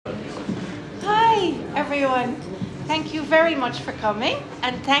Hi everyone, thank you very much for coming,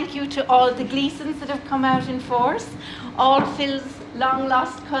 and thank you to all the Gleesons that have come out in force, all Phil's long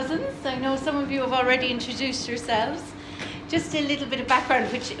lost cousins. I know some of you have already introduced yourselves. Just a little bit of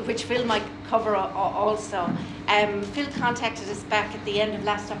background, which Phil might cover also. Phil contacted us back at the end of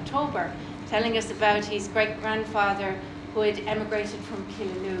last October, telling us about his great-grandfather who had emigrated from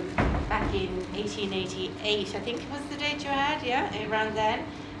Killaloo back in 1888. I think was the date you had, yeah, around then.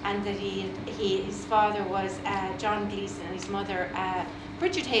 And that his father was John Gleeson and his mother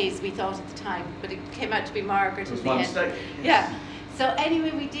Bridget Hayes, we thought at the time, but it came out to be Margaret in the end. Mistake. Yeah. So anyway,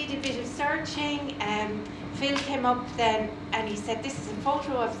 we did a bit of searching. Phil came up then and he said, this is a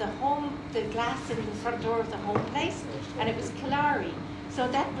photo of the home, the glass in the front door of the home place, and it was Killarry. So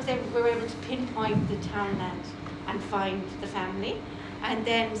that was we were able to pinpoint the townland and find the family. And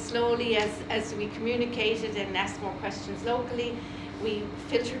then slowly, as we communicated and asked more questions locally, we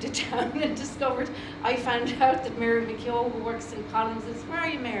filtered it down and discovered, I found out that Mary McKeough, who works in Collins, is, where are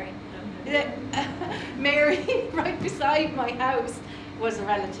you, Mary? Mary, right beside my house, was a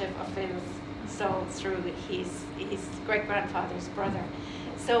relative of Phil's, so through his great-grandfather's brother.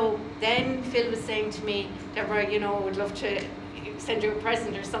 So then Phil was saying to me, Deborah, you know, would love to send you a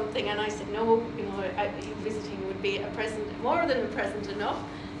present or something, and I said, no, you know, visiting would be a present, more than a present enough.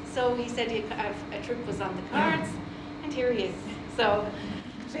 So he said a trip was on the cards, and here he is. So,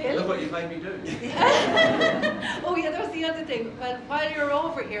 Phil. Look what you made me do. Oh yeah, that was the other thing. Well, while you're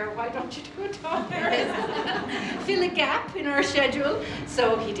over here, why don't you do a talk? Fill a gap in our schedule.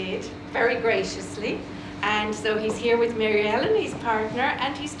 So he did, very graciously. And so he's here with Mary Ellen, his partner,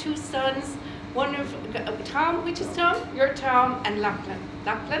 and his two sons. One of Tom, which is Tom? You're Tom, and Lachlan.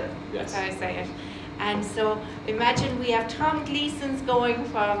 Lachlan? Yes. That's how I say it. And so imagine we have Tom Gleeson's going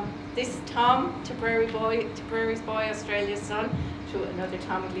from this Tom, Tipperary's boy, Australia's son, to another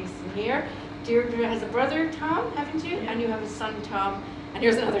Tom Gleeson here. Deirdre has a brother, Tom, haven't you? And you have a son, Tom, and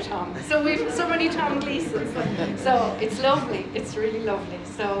here's another Tom. So we've so many Tom Gleesons. So it's lovely, it's really lovely.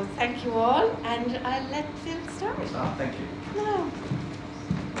 So thank you all, and I'll let Phil start. Ah, thank you. No.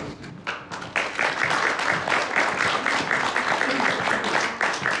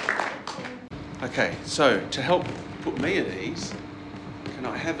 Okay, so to help put me at ease, can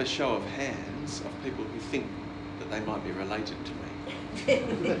I have a show of hands of people who think that they might be related to me?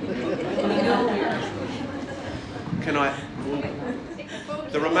 Can I, well,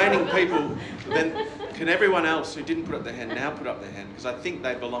 the remaining people, then can everyone else who didn't put up their hand now put up their hand? Because I think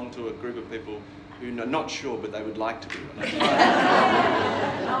they belong to a group of people who are not sure, but they would like to be related.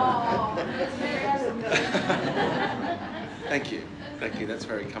 Thank you, that's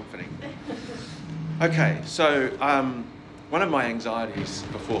very comforting. Okay, so one of my anxieties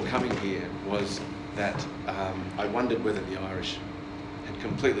before coming here was that I wondered whether the Irish had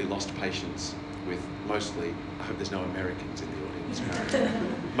completely lost patience with mostly, I hope there's no Americans in the audience currently,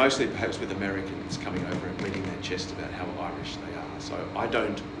 mostly perhaps with Americans coming over and beating their chest about how Irish they are. So I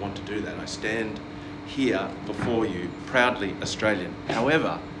don't want to do that. I stand here before you, proudly Australian.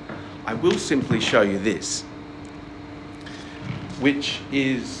 However, I will simply show you this, which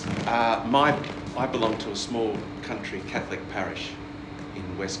is I belong to a small country Catholic parish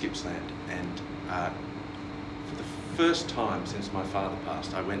in West Gippsland, and for the first time since my father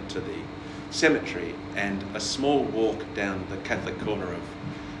passed, I went to the cemetery, and a small walk down the Catholic corner of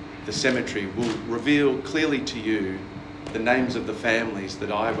the cemetery will reveal clearly to you the names of the families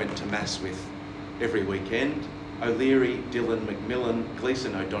that I went to Mass with every weekend: O'Leary, Dillon, Macmillan,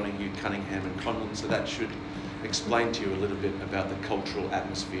 Gleeson, O'Donoghue, Cunningham and Conlon. So that should explain to you a little bit about the cultural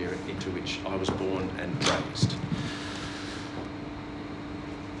atmosphere into which I was born and raised.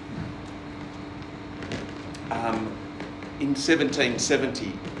 In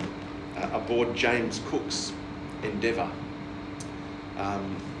 1770, aboard James Cook's Endeavour,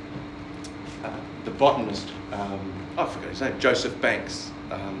 the botanist, I forgot his name, Joseph Banks,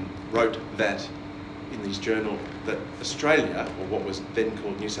 wrote that in his journal that Australia, or what was then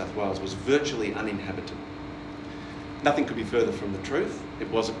called New South Wales, was virtually uninhabited. Nothing could be further from the truth. It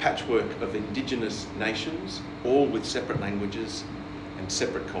was a patchwork of indigenous nations, all with separate languages and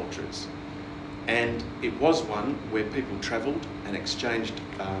separate cultures. And it was one where people travelled and exchanged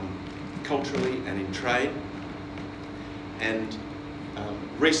culturally and in trade. And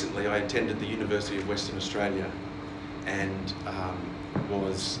recently I attended the University of Western Australia and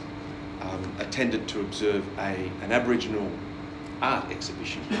was attended to observe an Aboriginal art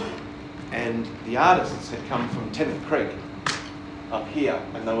exhibition. And the artists had come from Tennant Creek up here,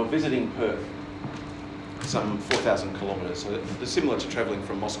 and they were visiting Perth, some 4,000 kilometres, so they're similar to travelling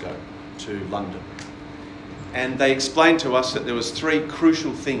from Moscow to London. And they explained to us that there was three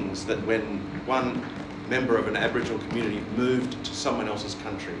crucial things that when one member of an Aboriginal community moved to someone else's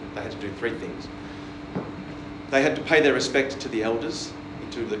country, they had to do three things. They had to pay their respect to the elders,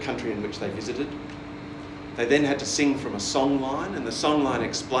 to the country in which they visited. They then had to sing from a song line, and the song line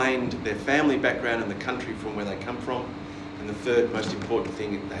explained their family background and the country from where they come from. And the third most important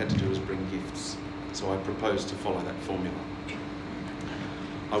thing they had to do was bring gifts. So I propose to follow that formula.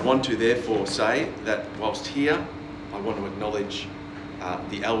 I want to therefore say that whilst here, I want to acknowledge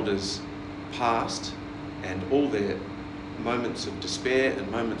the elders past and all their moments of despair and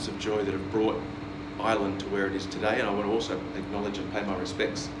moments of joy that have brought Ireland to where it is today. And I want to also acknowledge and pay my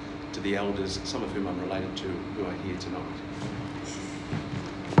respects to the elders, some of whom I'm related to, who are here tonight.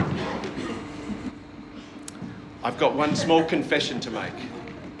 I've got one small confession to make.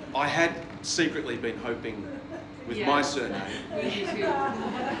 I had secretly been hoping with my surname that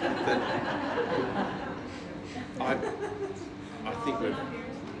I think we've...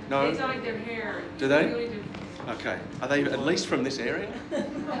 No? They dyed their hair. Do they? Okay. Are they at least from this area?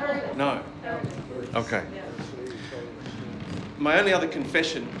 No. Okay. My only other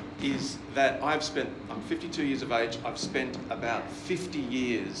confession is that I'm 52 years of age, I've spent about 50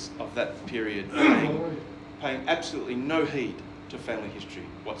 years of that period paying absolutely no heed to family history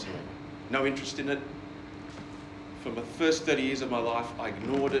whatsoever. No interest in it. For the first 30 years of my life, I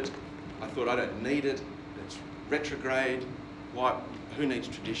ignored it. I thought, I don't need it. It's retrograde. Why? Who needs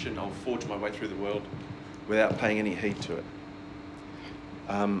tradition? I'll forge my way through the world without paying any heed to it.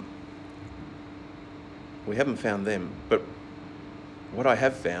 We haven't found them, but what I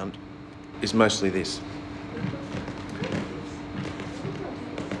have found is mostly this.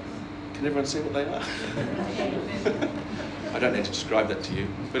 Can everyone see what they are? I don't need to describe that to you,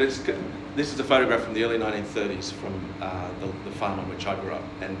 but this is a photograph from the early 1930s from the farm on which I grew up,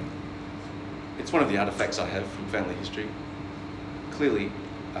 and it's one of the artefacts I have from family history. Clearly,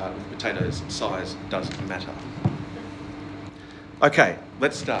 with potatoes, size does matter. Okay,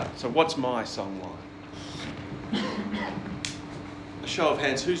 let's start. So what's my song line? A show of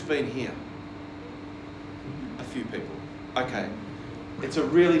hands, who's been here? A few people. Okay, it's a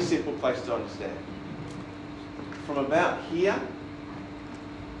really simple place to understand. From about here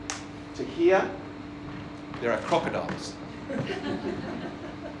to here, there are crocodiles.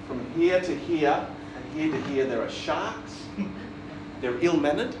 From here to here, and here to here, there are sharks. They're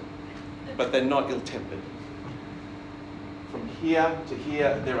ill-mannered, but they're not ill-tempered. From here to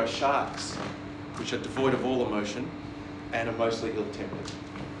here, there are sharks, which are devoid of all emotion and are mostly ill-tempered.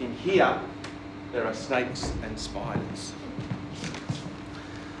 In here, there are snakes and spiders.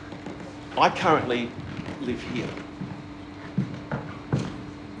 I currently live here.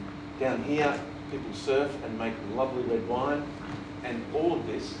 Down here, people surf and make lovely red wine, and all of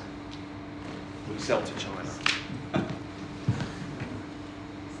this we sell to China.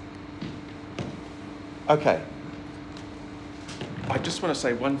 Okay, I just want to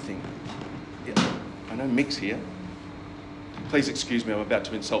say one thing. Yeah, I know Mick's here. Please excuse me, I'm about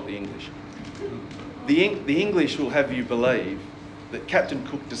to insult the English. The English will have you believe that Captain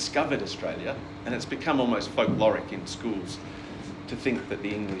Cook discovered Australia, and it's become almost folkloric in schools to think that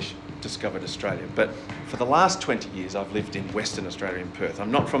the English discovered Australia. But for the last 20 years, I've lived in Western Australia in Perth.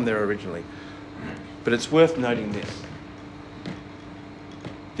 I'm not from there originally, but it's worth noting this.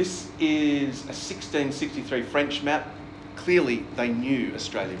 This is a 1663 French map. Clearly, they knew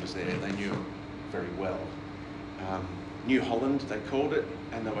Australia was there. They knew it very well. New Holland, they called it,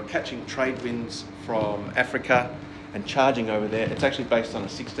 and they were catching trade winds from Africa and charging over there. It's actually based on a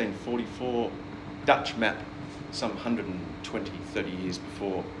 1644 Dutch map, some 120, 30 years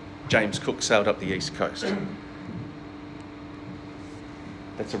before James Cook sailed up the east coast.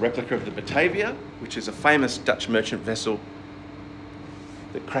 That's a replica of the Batavia, which is a famous Dutch merchant vessel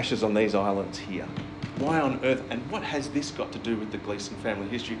that crashes on these islands here. Why on earth, and what has this got to do with the Gleeson family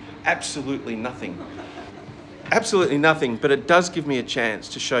history? Absolutely nothing. Absolutely nothing, but it does give me a chance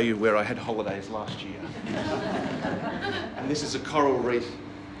to show you where I had holidays last year. And this is a coral reef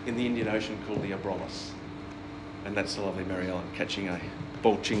in the Indian Ocean called the Abrolhos. And that's the lovely Mary Ellen catching a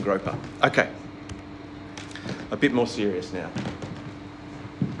bald chin groper. Okay, a bit more serious now.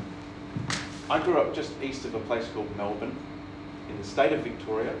 I grew up just east of a place called Melbourne in the state of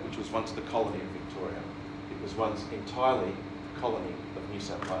Victoria, which was once the colony of Victoria. It was once entirely the colony of New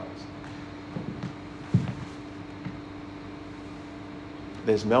South Wales.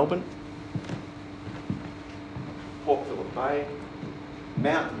 There's Melbourne, Port Phillip Bay,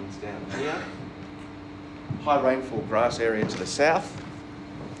 mountains down here, high rainfall grass area to the south,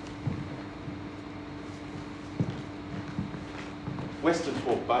 Western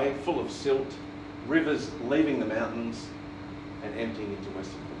Port Bay, full of silt, rivers leaving the mountains and emptying into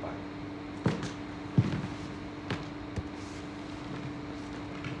Western Port Bay.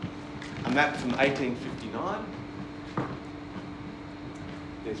 A map from 1859.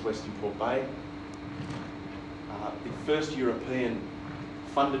 There's Western Port Bay. The first European,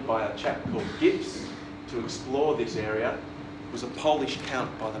 funded by a chap called Gibbs, to explore this area was a Polish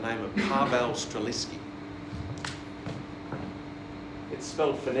count by the name of Paweł Strzelecki. It's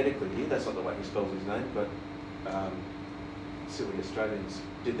spelled phonetically here, that's not the way he spells his name, but silly Australians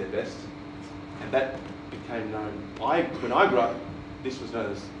did their best. And that became known, when I grew up, this was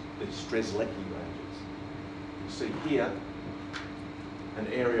known as the Strzelecki Ranges. You see here an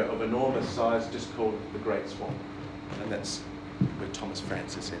area of enormous size just called the Great Swamp, and that's where Thomas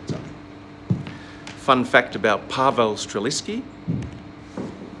Francis ends up. Fun fact about Paweł Strzelecki.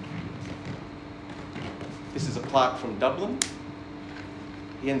 This is a plaque from Dublin.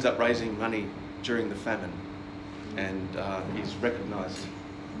 He ends up raising money during the famine and is recognised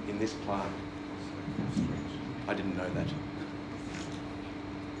in this plaque. I didn't know that.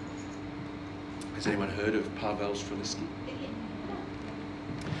 Has anyone heard of Paweł Strzelecki?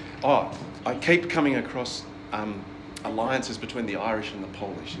 Oh, I keep coming across alliances between the Irish and the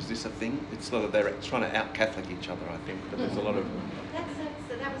Polish. Is this a thing? It's sort of they're trying to out-Catholic each other, I think, but there's a lot of...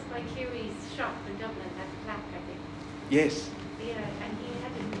 So that was by Curie's shop in Dublin, that plaque, I think. Yes. Yeah, and he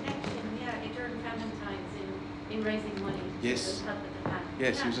had a connection, during famine times in raising money Yes. to help with the famine.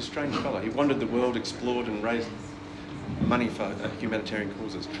 Yes, he was a strange fellow. He wandered the world, explored and raised money for humanitarian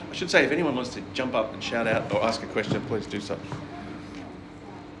causes. I should say, if anyone wants to jump up and shout out or ask a question, please do so.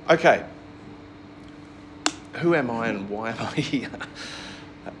 Okay. Who am I and why am I here?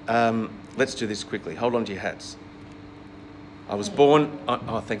 Let's do this quickly. Hold on to your hats. I was born...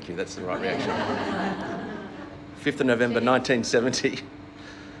 Oh, thank you. That's the right reaction. 5th of November, 1970.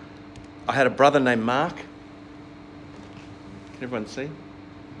 I had a brother named Mark. Can everyone see?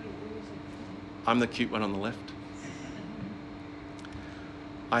 I'm the cute one on the left.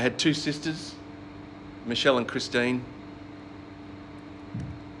 I had 2 sisters, Michelle and Christine.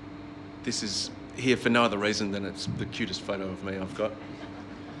 This is here for no other reason than it's the cutest photo of me I've got.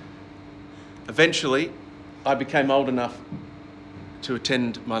 Eventually, I became old enough to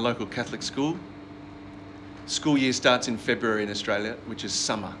attend my local Catholic school. School year starts in February in Australia, which is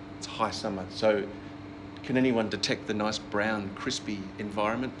summer. It's high summer. So can anyone detect the nice brown, crispy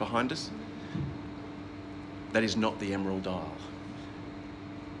environment behind us? That is not the Emerald Isle.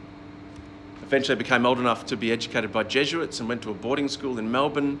 Eventually I became old enough to be educated by Jesuits and went to a boarding school in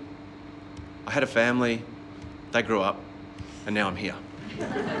Melbourne. I had a family, they grew up, and now I'm here.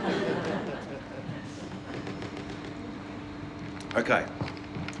 Okay,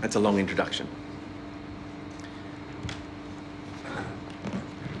 that's a long introduction.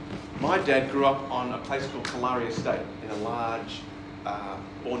 My dad grew up on a place called Tipperary Estate in a large,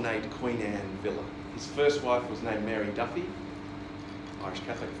 ornate Queen Anne villa. His first wife was named Mary Duffy, Irish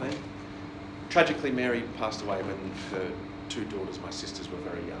Catholic thing. Tragically, Mary passed away when her 2 daughters, my sisters, were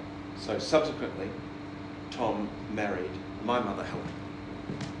very young. So subsequently, Tom married my mother, Helen.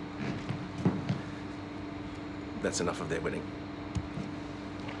 That's enough of their wedding.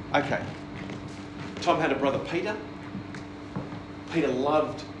 Okay. Tom had a brother, Peter. Peter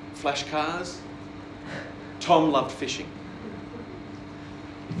loved flash cars. Tom loved fishing.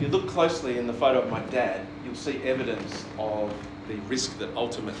 If you look closely in the photo of my dad, you'll see evidence of the risk that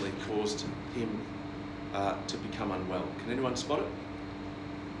ultimately caused him to become unwell. Can anyone spot it?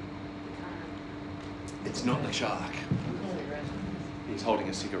 It's not the shark. He's holding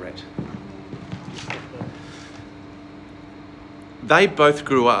a cigarette. They both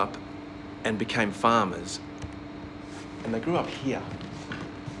grew up and became farmers, and they grew up here.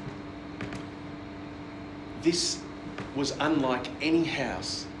 This was unlike any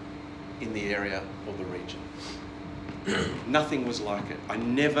house in the area or the region. Nothing was like it. I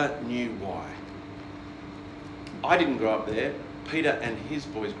never knew why. I didn't grow up there. Peter and his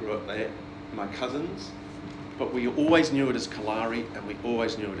boys grew up there, my cousins, but we always knew it as Kalari and we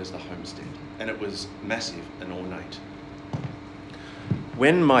always knew it as the homestead, and it was massive and ornate.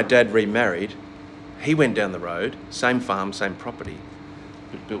 When my dad remarried, he went down the road, same farm, same property,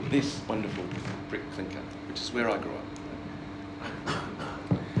 but built this wonderful brick clinker, which is where I grew up.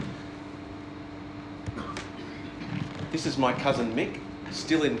 This is my cousin Mick,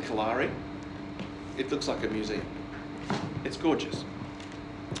 still in Kalari. It looks like a museum. It's gorgeous.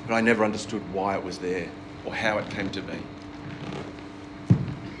 But I never understood why it was there or how it came to be.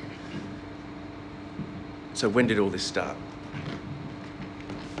 So when did all this start?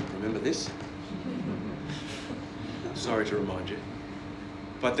 Remember this? Sorry to remind you.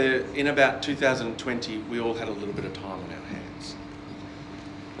 But there, in about 2020, we all had a little bit of time on our hands.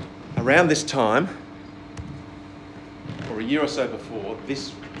 Around this time, or a year or so before,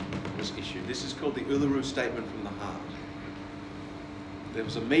 this was issued. This is called the Uluru Statement from the Heart. There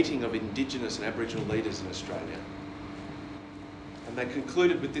was a meeting of Indigenous and Aboriginal leaders in Australia, and they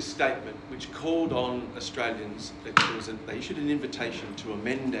concluded with this statement, which called on Australians. They issued an invitation to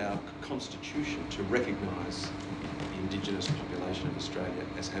amend our constitution to recognise the Indigenous population of Australia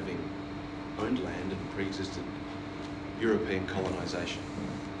as having owned land and pre-existed European colonisation.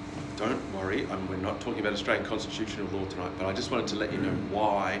 Don't worry, we're not talking about Australian constitutional law tonight, but I just wanted to let you know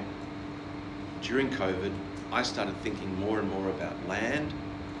why, during COVID, I started thinking more and more about land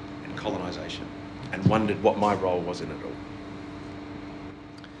and colonisation and wondered what my role was in it all.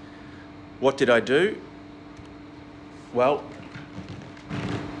 What did I do? Well,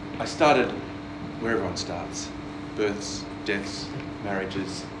 I started where everyone starts: births, deaths,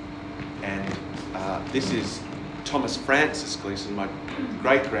 marriages, and this is Thomas Francis Gleeson, my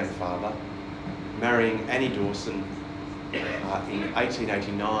great-grandfather, marrying Annie Dawson in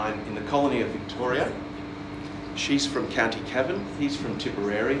 1889 in the colony of Victoria. She's from County Cavan, he's from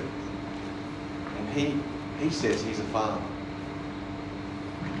Tipperary, and he says he's a farmer.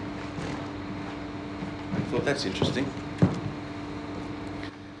 I thought, that's interesting.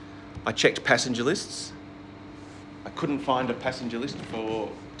 I checked passenger lists. I couldn't find a passenger list for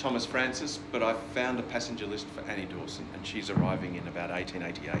Thomas Francis, but I found a passenger list for Annie Dawson, and she's arriving in about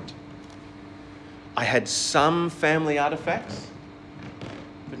 1888. I had some family artefacts,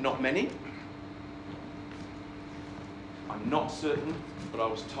 but not many. I'm not certain, but I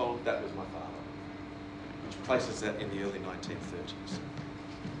was told that was my father, which places that in the early 1930s.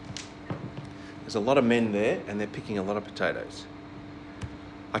 There's a lot of men there, and they're picking a lot of potatoes.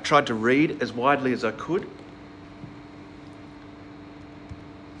 I tried to read as widely as I could.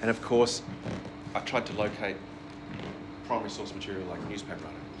 And of course, I tried to locate primary source material like newspaper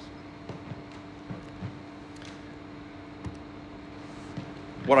articles.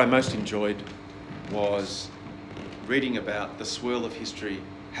 What I most enjoyed was reading about the swirl of history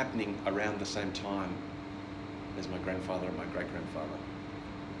happening around the same time as my grandfather and my great-grandfather.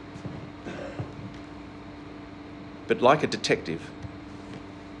 But like a detective,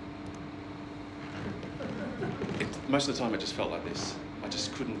 most of the time it just felt like this. I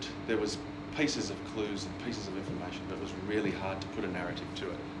just couldn't, there was pieces of clues and pieces of information, but it was really hard to put a narrative to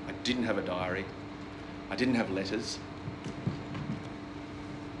it. I didn't have a diary, I didn't have letters,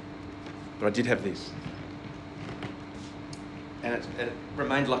 but I did have this. And it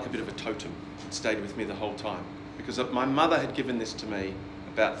remained like a bit of a totem. It stayed with me the whole time, because my mother had given this to me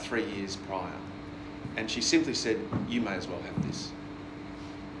about 3 years prior, and she simply said, "You may as well have this."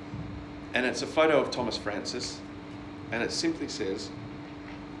 And it's a photo of Thomas Francis, and it simply says,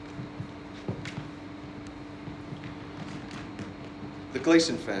 "The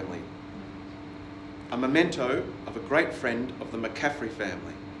Gleeson family, a memento of a great friend of the McCaffrey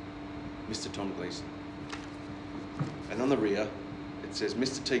family, Mr. Tom Gleeson." And on the rear, it says,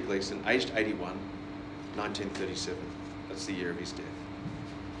 "Mr. T. Gleeson, aged 81, 1937. That's the year of his death.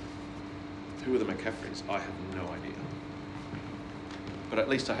 Who are the McCaffreys? I have no idea. But at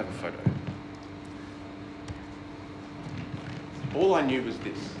least I have a photo. All I knew was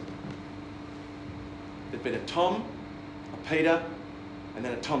this. There'd been a Tom, a Peter, and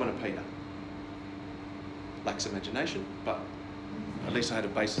then a Tom and a Peter. Lacks imagination, but at least I had a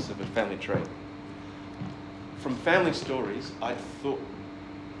basis of a family tree. From family stories, I thought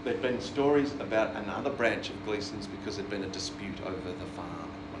there'd been stories about another branch of Gleesons because there'd been a dispute over the farm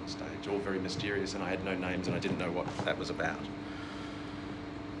at one stage, all very mysterious, and I had no names and I didn't know what that was about.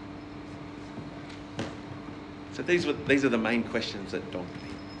 So these are the main questions that dogged me.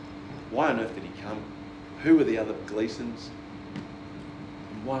 Why on earth did he come? Who were the other Gleesons?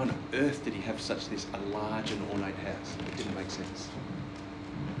 And why on earth did he have a large and ornate house? It didn't make sense.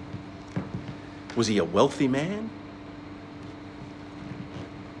 Was he a wealthy man?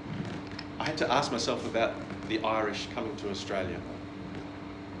 I had to ask myself about the Irish coming to Australia.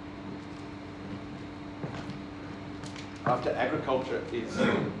 After agriculture is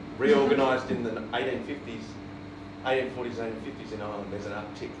reorganised in the 1840s, 1850s in Ireland, there's an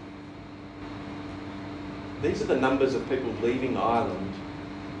uptick. These are the numbers of people leaving Ireland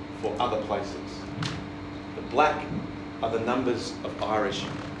for other places. The black are the numbers of Irish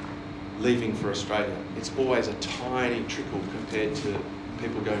leaving for Australia. It's always a tiny trickle compared to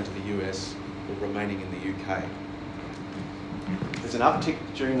people going to the US or remaining in the UK. There's an uptick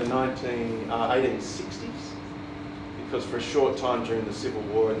during the 1860s because for a short time during the Civil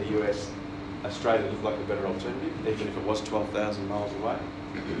War in the US, Australia looked like a better alternative, even if it was 12,000 miles away.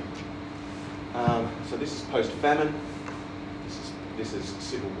 So this is post-famine. This is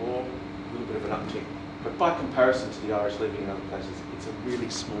Civil War, a little bit of an uptick. But by comparison to the Irish living in other places, it's a really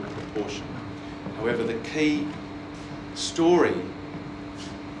small proportion. However, the key story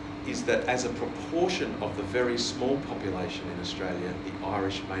is that as a proportion of the very small population in Australia, the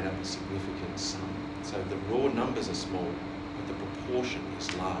Irish made up a significant sum. So the raw numbers are small, but the proportion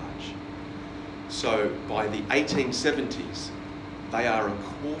is large. So by the 1870s, they are a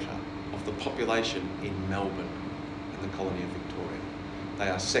quarter of the population in Melbourne and the colony of Victoria. They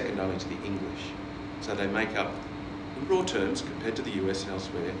are second only to the English. So they make up, in raw terms, compared to the US and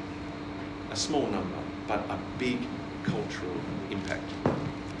elsewhere, a small number, but a big cultural impact.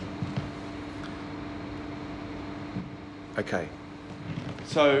 Okay,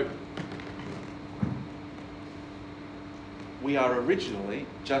 so we are originally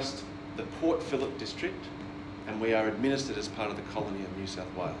just the Port Phillip district, and we are administered as part of the colony of New South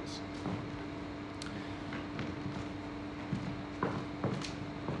Wales.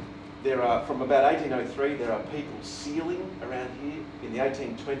 There are, from about 1803, there are people sealing around here. In the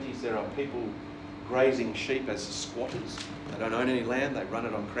 1820s, there are people grazing sheep as squatters. They don't own any land, they run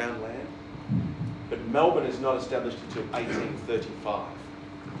it on Crown land. But Melbourne is not established until 1835.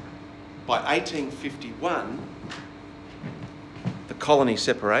 By 1851, the colony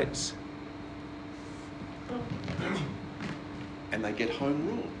separates and they get home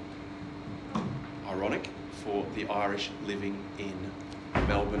rule. Ironic for the Irish living in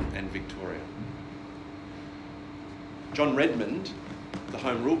Melbourne and Victoria. John Redmond, the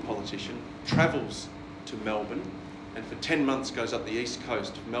Home Rule politician, travels to Melbourne and for 10 months goes up the east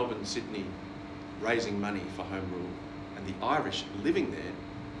coast, Melbourne, Sydney, raising money for Home Rule, and the Irish living there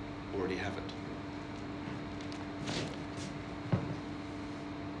already have it.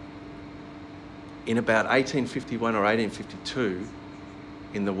 In about 1851 or 1852,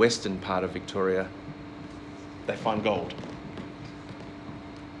 in the western part of Victoria, they find gold.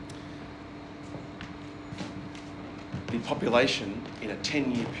 The population in a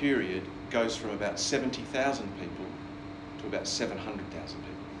 10-year period goes from about 70,000 people to about 700,000 people.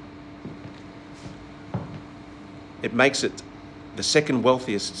 It makes it the second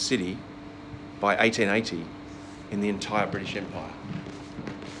wealthiest city by 1880 in the entire British Empire.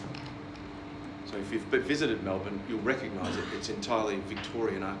 So if you've visited Melbourne, you'll recognise it. It's entirely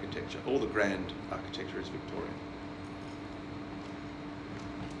Victorian architecture. All the grand architecture is Victorian.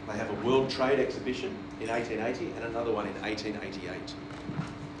 They have a World Trade exhibition in 1880 and another one in 1888.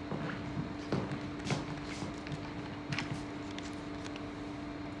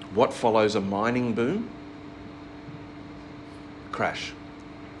 What follows a mining boom? Crash.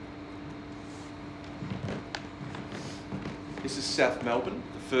 This is South Melbourne,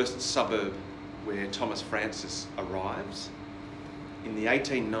 the first suburb where Thomas Francis arrives. In the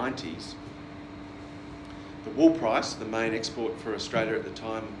 1890s, the wool price, the main export for Australia at the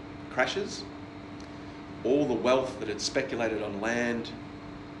time, crashes. All the wealth that had speculated on land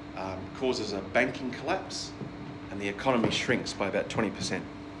causes a banking collapse, and the economy shrinks by about 20%.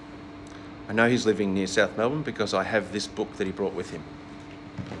 I know he's living near South Melbourne because I have this book that he brought with him.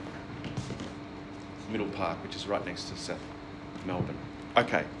 Middle Park, which is right next to South Melbourne.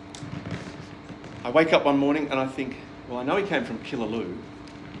 Okay. I wake up one morning and I think, well, I know he came from Killaloe.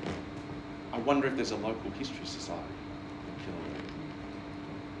 I wonder if there's a local history society in Killaloe.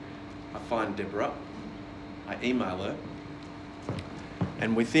 I find Deborah, I email her,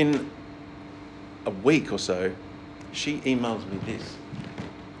 and within a week or so, she emails me this.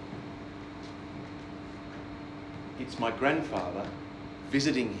 It's my grandfather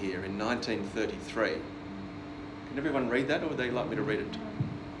visiting here in 1933. Can everyone read that, or would they like me to read it?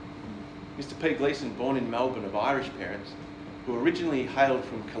 Mr. P. Gleeson, born in Melbourne of Irish parents, who originally hailed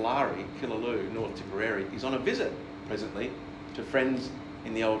from Killaloe, North Tipperary, is on a visit presently to friends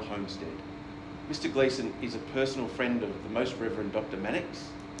in the old homestead. Mr. Gleeson is a personal friend of the Most Reverend Dr. Mannix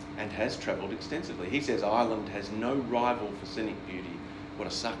and has travelled extensively. He says Ireland has no rival for scenic beauty. What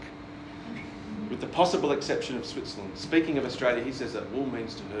a suck. With the possible exception of Switzerland. Speaking of Australia, he says that wool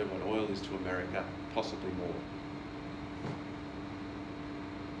means to her what oil is to America, possibly more.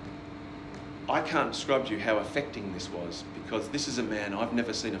 I can't describe to you how affecting this was, because this is a man I've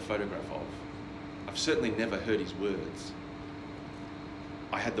never seen a photograph of. I've certainly never heard his words.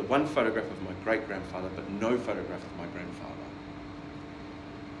 I had the one photograph of my great-grandfather, but no photograph of my grandfather.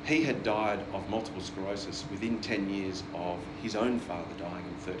 He had died of multiple sclerosis within 10 years of his own father dying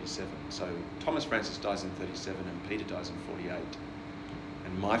in 37. So Thomas Francis dies in 37 and Peter dies in 48.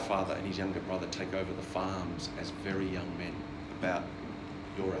 And my father and his younger brother take over the farms as very young men, about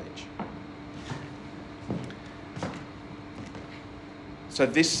your age. So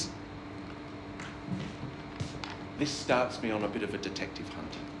this starts me on a bit of a detective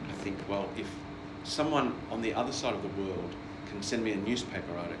hunt. I think, well, if someone on the other side of the world can send me a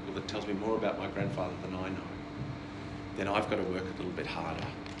newspaper article that tells me more about my grandfather than I know, then I've got to work a little bit harder.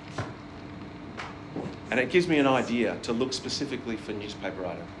 And it gives me an idea to look specifically for newspaper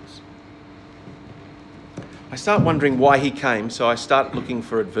articles. I start wondering why he came, so I start looking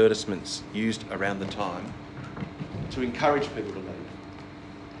for advertisements used around the time to encourage people to leave.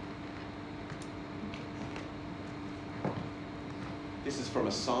 This is from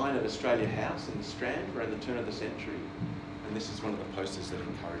a sign at Australia House in the Strand around the turn of the century, and this is one of the posters that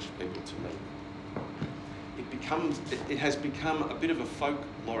encouraged people to leave. It has become a bit of a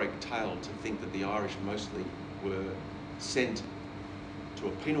folkloric tale to think that the Irish mostly were sent to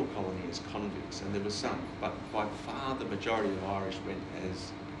a penal colony as convicts, and there were some, but by far the majority of Irish went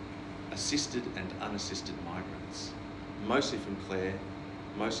as assisted and unassisted migrants, mostly from Clare,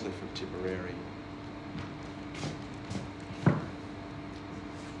 mostly from Tipperary.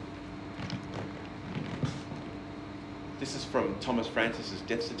 This is from Thomas Francis's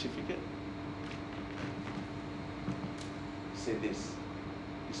death certificate. He said this: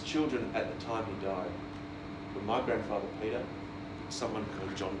 his children at the time he died were my grandfather Peter, and someone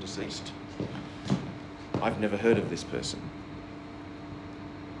called John deceased. I've never heard of this person.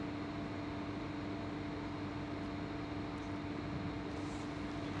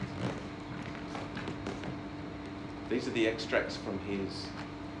 These are the extracts from his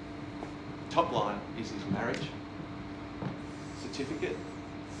top line is his marriage certificate,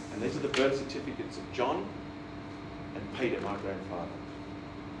 and these are the birth certificates of John and Peter, my grandfather.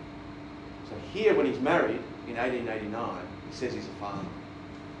 So here, when he's married in 1889, he says he's a farmer.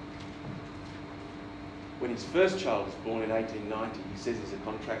 When his first child is born in 1890, he says he's a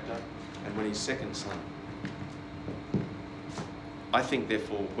contractor, and when his second son. I think,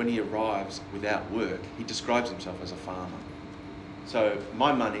 therefore, when he arrives without work, he describes himself as a farmer. So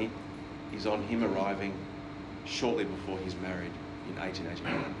my money is on him arriving shortly before he's married in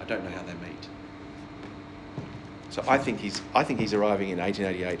 1889. I don't know how they meet. So I think he's arriving in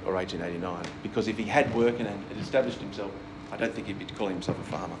 1888 or 1889, because if he had work and had established himself, I don't think he'd be calling himself a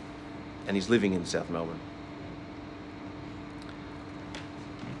farmer. And he's living in South Melbourne.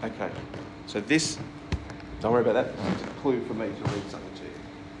 Okay, so this, don't worry about that, it's a clue for me to read something to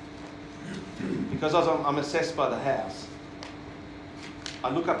you. Because as I'm assessed by the house, I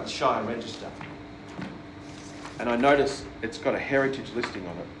look up the Shire Register and I notice it's got a heritage listing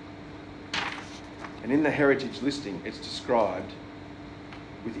on it. And in the heritage listing, it's described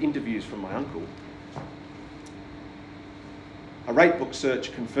with interviews from my uncle. A rate book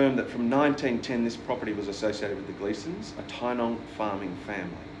search confirmed that from 1910 this property was associated with the Gleesons, a Tynong farming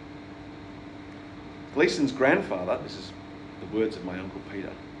family. Gleeson's grandfather, this is the words of my uncle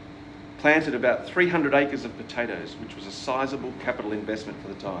Peter, planted about 300 acres of potatoes, which was a sizable capital investment for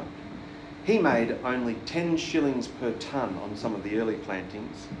the time. He made only 10 shillings per tonne on some of the early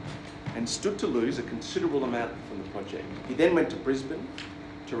plantings and stood to lose a considerable amount from the project. He then went to Brisbane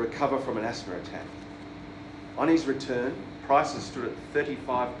to recover from an asthma attack. On his return, prices stood at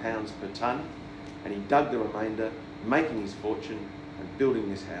 £35 per tonne, and he dug the remainder, making his fortune and building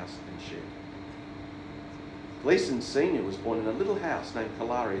this house and shed. Gleeson Sr. was born in a little house named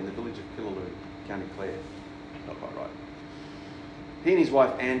Kalari in the village of Killaloe, County Clare. Not quite right. He and his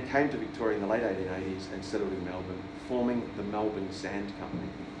wife Anne came to Victoria in the late 1880s and settled in Melbourne, forming the Melbourne Sand Company.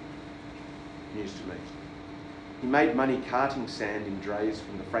 News to me. He made money carting sand in drays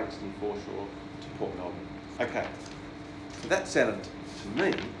from the Frankston foreshore to Port Melbourne. Okay, so that sounded to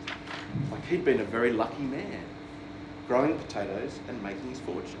me like he'd been a very lucky man, growing potatoes and making his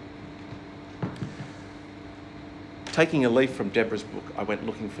fortune. Taking a leaf from Deborah's book, I went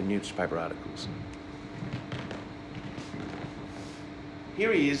looking for newspaper articles.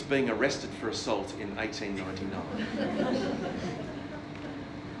 Here he is being arrested for assault in 1899.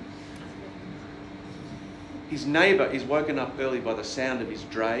 His neighbour is woken up early by the sound of his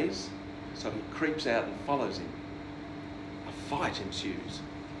drays, so he creeps out and follows him. A fight ensues.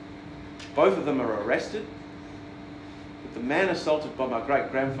 Both of them are arrested, but the man assaulted by my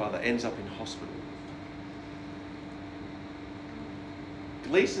great-grandfather ends up in hospital.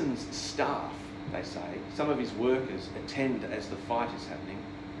 Gleeson's staff, they say, some of his workers attend as the fight is happening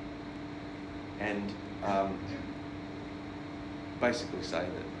and basically say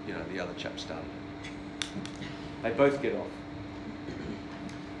that, the other chap started it. They both get off.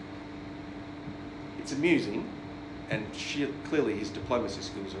 It's amusing, and clearly his diplomacy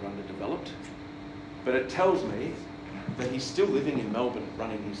skills are underdeveloped, but it tells me that he's still living in Melbourne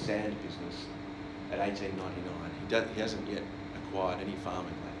running his sand business at 1899. He hasn't yet acquired any farming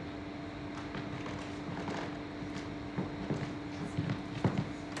land.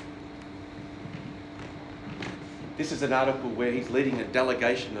 This is an article where he's leading a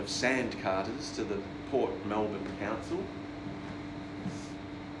delegation of sand carters to the Port Melbourne Council.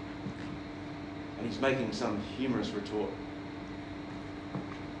 And he's making some humorous retort,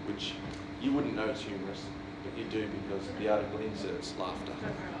 which you wouldn't know it's humorous, but you do because the article inserts laughter.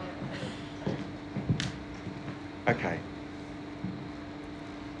 Okay.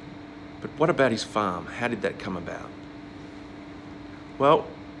 But what about his farm? How did that come about? Well,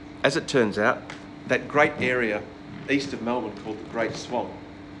 as it turns out, that great area east of Melbourne called the Great Swamp,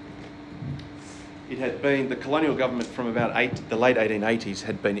 it had been, the colonial government from about the late 1880s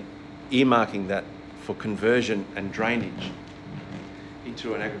had been earmarking that for conversion and drainage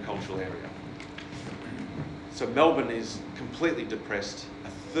into an agricultural area. So Melbourne is completely depressed. A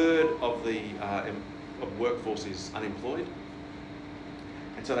third of the workforce is unemployed.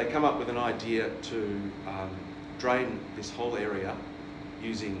 And so they come up with an idea to drain this whole area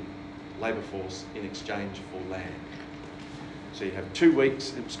using labour force in exchange for land. So you have 2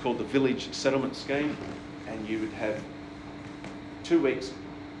 weeks, it was called the Village Settlement Scheme, and you would have 2 weeks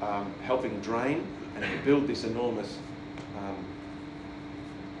helping drain and build this enormous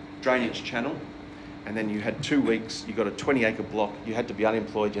drainage channel. And then you had 2 weeks, you got a 20-acre block, you had to be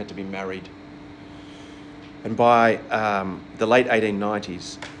unemployed, you had to be married. And by the late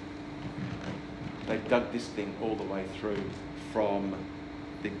 1890s, they dug this thing all the way through from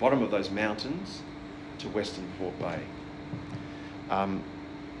the bottom of those mountains to Western Port Bay.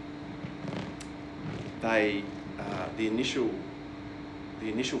 The initial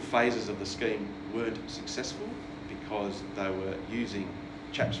phases of the scheme weren't successful because they were using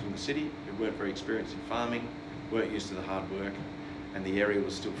chaps from the city who weren't very experienced in farming, weren't used to the hard work, and the area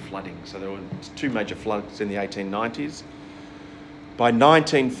was still flooding. So there were 2 major floods in the 1890s. By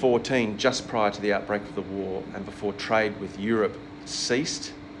 1914, just prior to the outbreak of the war and before trade with Europe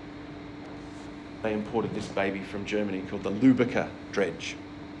ceased, they imported this baby from Germany called the Lübecker dredge.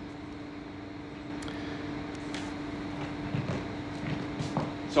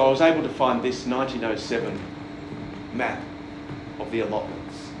 So I was able to find this 1907 map of the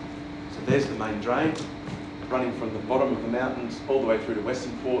allotments. So there's the main drain, running from the bottom of the mountains all the way through to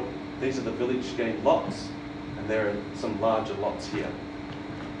Western Port. These are the village scheme lots, and there are some larger lots here.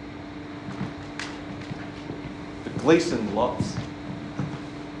 The Gleeson lots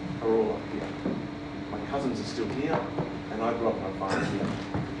are all up here. My cousins are still here, and I grew up on a farm here.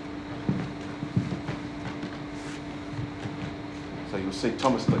 So you'll see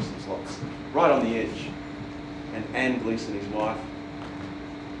Thomas Gleeson's lots right on the edge, and Anne Gleeson, his wife.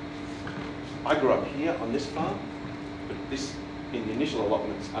 I grew up here on this farm, but this, in the initial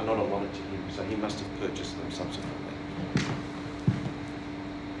allotments, are not allotted to him, so he must have purchased them subsequently.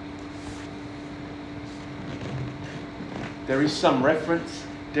 There is some reference,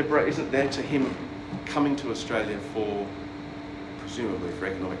 Deborah, isn't there, to him coming to Australia for, presumably for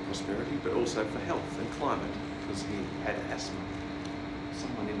economic prosperity, but also for health and climate, because he had asthma.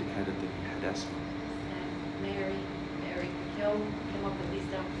 Someone indicated that he had asthma. Mary Hill came up with these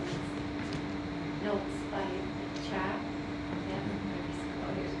documents, notes by the chap, maybe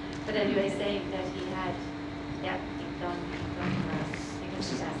scholars. But anyway, saying that he had, he'd done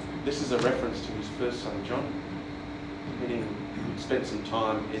This is a reference to his first son, John. He'd spent some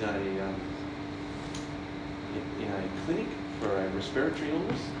time in a clinic for a respiratory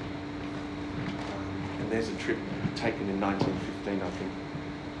illness. And there's a trip taken in 1915, I think,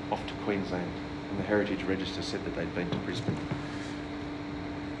 off to Queensland. And the Heritage Register said that they'd been to Brisbane.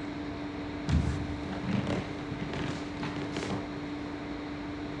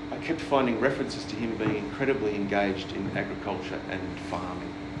 I kept finding references to him being incredibly engaged in agriculture and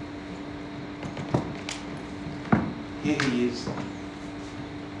farming. Here he is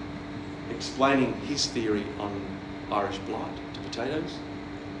explaining his theory on Irish blight to potatoes,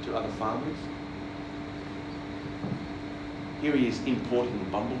 to other farmers. Here he is importing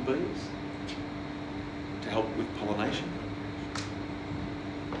bumblebees to help with pollination.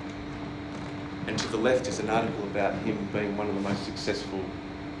 And to the left is an article about him being one of the most successful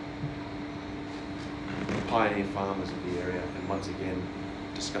pioneer farmers of the area, and once again,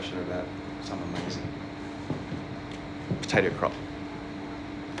 discussion about some amazing potato crop.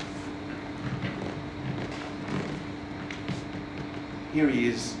 Here he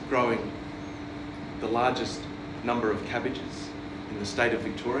is growing the largest number of cabbages in the state of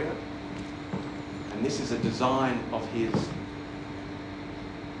Victoria. And this is a design of his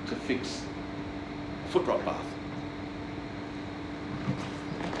to fix a foot rot bath.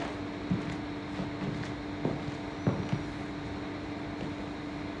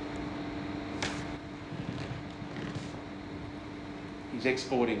 He's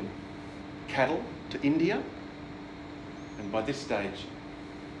exporting cattle to India, and by this stage,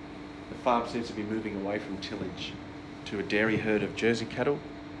 the farm seems to be moving away from tillage to a dairy herd of Jersey cattle,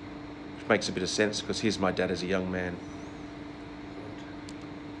 which makes a bit of sense because here's my dad as a young man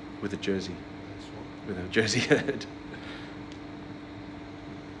with a Jersey herd.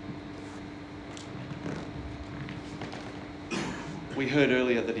 We heard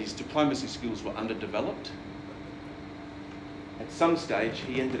earlier that his diplomacy skills were underdeveloped. At some stage,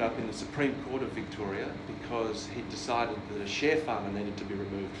 he ended up in the Supreme Court of Victoria because he decided that a share farmer needed to be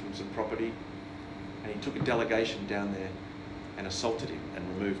removed from some property, and he took a delegation down there and assaulted him and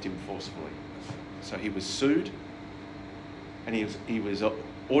removed him forcefully. So he was sued, and he was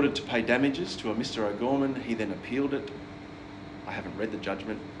ordered to pay damages to a Mr. O'Gorman. He then appealed it. I haven't read the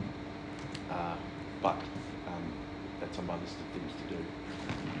judgment, but that's on my list of things to do.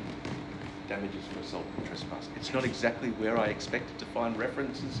 Damages for assault and trespass. It's not exactly where I expected to find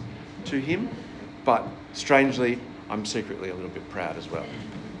references to him, but strangely, I'm secretly a little bit proud as well.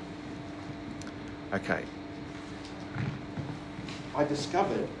 Okay. I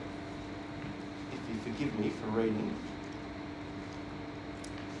discovered, if you forgive me for reading,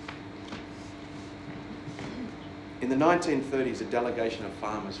 in the 1930s, a delegation of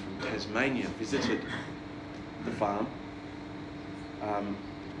farmers from Tasmania visited the farm.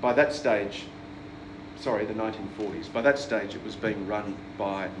 By that stage, sorry, the 1940s, by that stage it was being run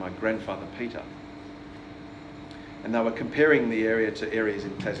by my grandfather Peter. And they were comparing the area to areas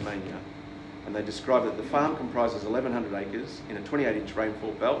in Tasmania. And they described that the farm comprises 1,100 acres in a 28-inch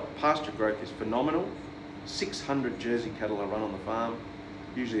rainfall belt. Pasture growth is phenomenal. 600 Jersey cattle are run on the farm,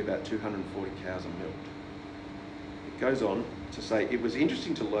 usually about 240 cows are milked. It goes on to say, it was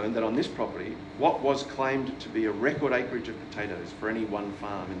interesting to learn that on this property, what was claimed to be a record acreage of potatoes for any one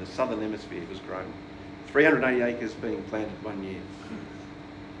farm in the southern hemisphere was grown, 380 acres being planted one year.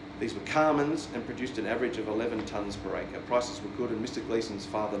 These were Carmans and produced an average of 11 tonnes per acre. Prices were good, and Mr. Gleeson's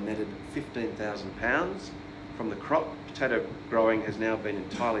father netted £15,000 from the crop. Potato growing has now been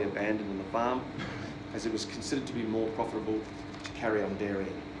entirely abandoned on the farm as it was considered to be more profitable to carry on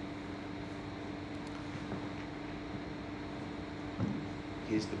dairying.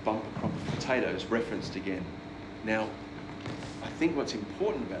 Here's the bumper crop of potatoes referenced again. Now, I think what's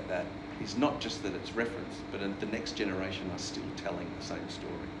important about that is not just that it's referenced, but the next generation are still telling the same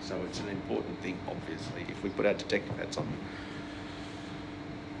story. So it's an important thing, obviously, if we put our detective hats on.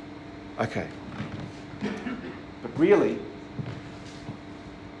 Okay. But really,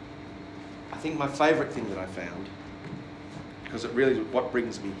 I think my favourite thing that I found, because it really is what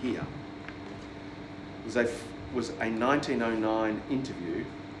brings me here, was a 1909 interview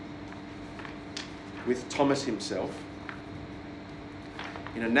with Thomas himself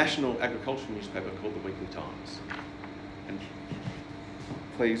in a national agricultural newspaper called the Weekly Times. And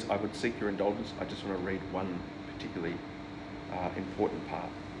please, I would seek your indulgence. I just want to read one particularly important part.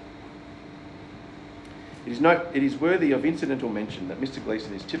 It is worthy of incidental mention that Mr.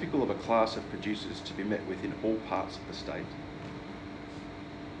 Gleeson is typical of a class of producers to be met with in all parts of the state.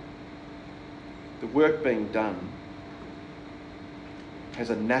 The work being done has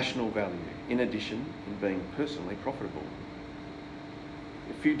a national value, in addition in being personally profitable.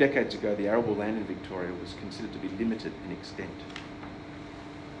 A few decades ago, the arable land in Victoria was considered to be limited in extent.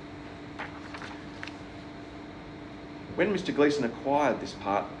 When Mr. Gleeson acquired this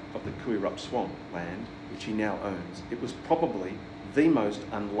part of the Kuirup swamp land, which he now owns, it was probably the most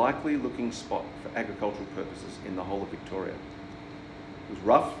unlikely looking spot for agricultural purposes in the whole of Victoria. It was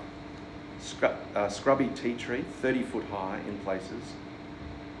rough, scrubby tea tree, 30 foot high in places.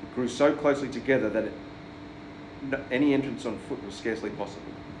 It grew so closely together that any entrance on foot was scarcely possible.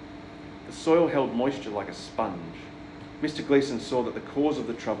 The soil held moisture like a sponge. Mr. Gleeson saw that the cause of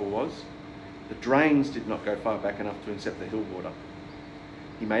the trouble was the drains did not go far back enough to intercept the hill water.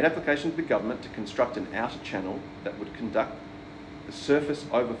 He made application to the government to construct an outer channel that would conduct the surface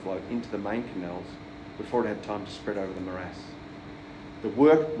overflow into the main canals before it had time to spread over the morass. The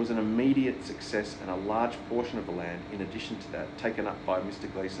work was an immediate success, and a large portion of the land, in addition to that, taken up by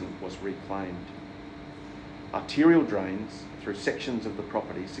Mr. Gleeson, was reclaimed. Arterial drains through sections of the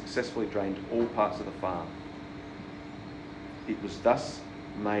property successfully drained all parts of the farm. It was thus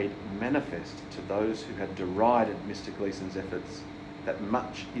made manifest to those who had derided Mr. Gleeson's efforts that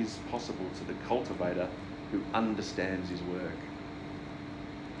much is possible to the cultivator who understands his work.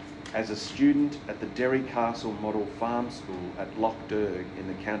 As a student at the Derry Castle Model Farm School at Loch Derg in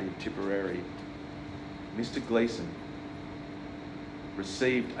the county of Tipperary, Mr. Gleeson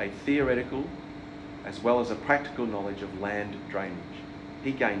received a theoretical as well as a practical knowledge of land drainage.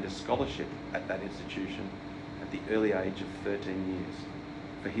 He gained a scholarship at that institution and at the early age of 13 years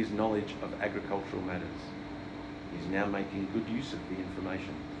for his knowledge of agricultural matters. He is now making good use of the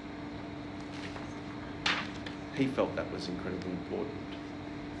information. He felt that was incredibly important.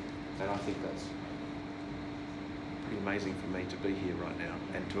 And I think that's pretty amazing for me to be here right now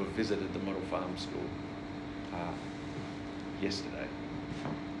and to have visited the Model Farm School yesterday.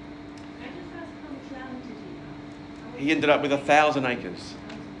 Can I just ask how much land did he have? He ended up with 1,000 acres.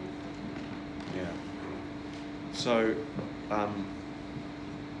 Yeah. So, the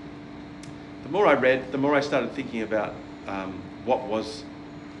more I read, the more I started thinking about what was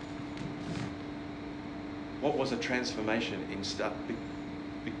a transformation in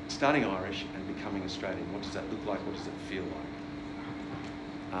starting Irish and becoming Australian. What does that look like? What does it feel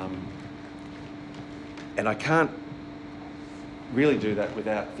like? And I can't really do that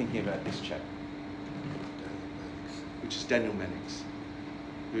without thinking about this chap, which is Daniel Mannix,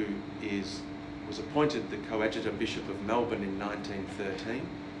 who was appointed the Coadjutor Bishop of Melbourne in 1913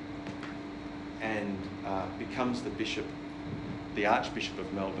 and becomes the Archbishop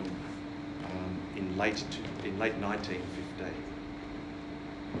of Melbourne in late 1915.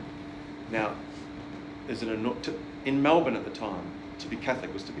 Now, in Melbourne at the time, to be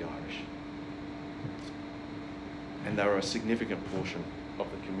Catholic was to be Irish, and they were a significant portion of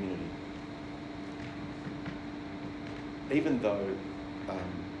the community. Even though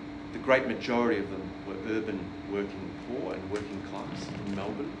the great majority of them were urban working poor and working class in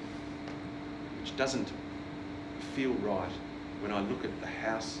Melbourne, which doesn't feel right when I look at the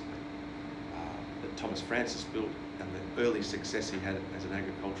house that Thomas Francis built and the early success he had as an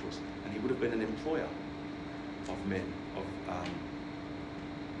agriculturalist, and he would have been an employer of men,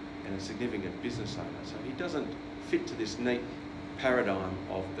 and a significant business owner. So he doesn't fit to this neat paradigm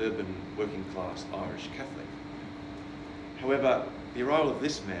of urban working class Irish Catholic. However, the arrival of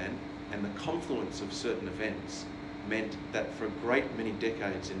this man and the confluence of certain events meant that for a great many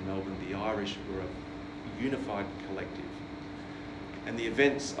decades in Melbourne, the Irish were a unified collective. And the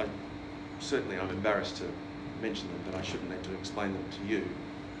events, I'm embarrassed to mention them, but I shouldn't need to explain them to you,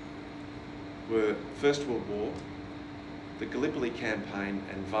 were First World War, the Gallipoli campaign,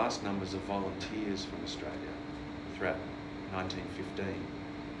 and vast numbers of volunteers from Australia throughout 1915.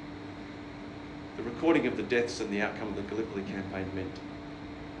 The recording of the deaths and the outcome of the Gallipoli campaign meant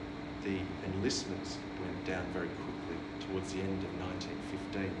the enlistments went down very quickly towards the end of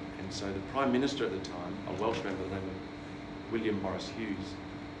 1915. And so the Prime Minister at the time, a Welshman by the name of William Morris Hughes,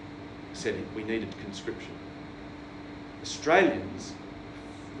 said we needed conscription. Australians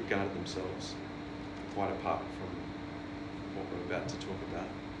regarded themselves, quite apart from what we're about to talk about,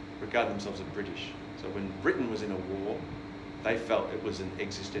 regarded themselves as British. So when Britain was in a war, they felt it was an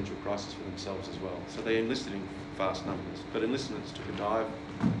existential crisis for themselves as well. So they enlisted in vast numbers, but enlistments took a dive.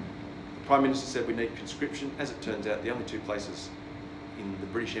 The Prime Minister said we need conscription. As it turns out, the only two places in the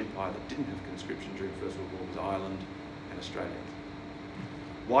British Empire that didn't have conscription during the First World War was Ireland and Australia.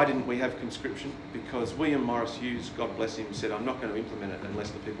 Why didn't we have conscription? Because William Morris Hughes, God bless him, said, I'm not going to implement it unless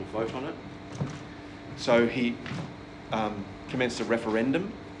the people vote on it. So he commenced a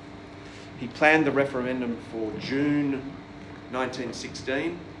referendum. He planned the referendum for June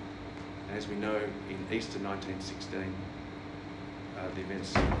 1916. As we know, in Easter 1916, the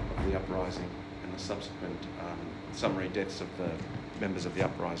events of the uprising and the subsequent summary deaths of the members of the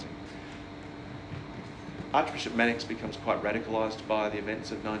uprising. Archbishop Mannix becomes quite radicalised by the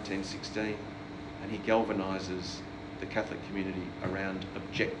events of 1916, and he galvanises the Catholic community around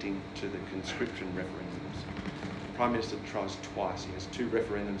objecting to the conscription referendums. The Prime Minister tries twice. He has two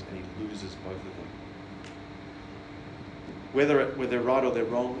referendums and he loses both of them. Whether they're right or they're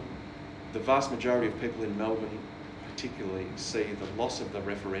wrong, the vast majority of people in Melbourne particularly see the loss of the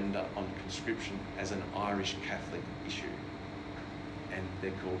referenda on conscription as an Irish Catholic issue. And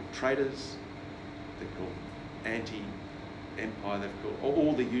they're called traitors, they're called anti-empire, they've called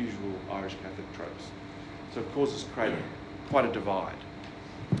all the usual Irish Catholic tropes. So it causes quite a divide.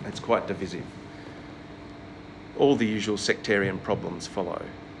 It's quite divisive. All the usual sectarian problems follow.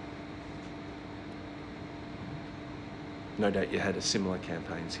 No doubt you had a similar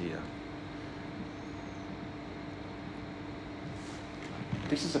campaigns here.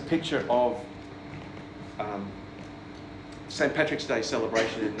 This is a picture of St. Patrick's Day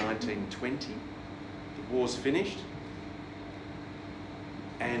celebration in 1920. The war's finished,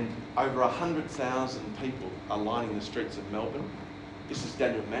 and over 100,000 people are lining the streets of Melbourne. This is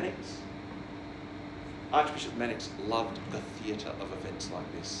Daniel Mannix. Archbishop Mannix loved the theatre of events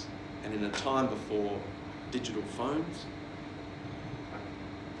like this, and in a time before digital phones,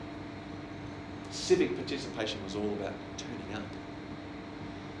 civic participation was all about turning up.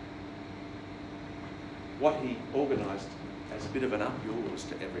 what he organised as a bit of an up yours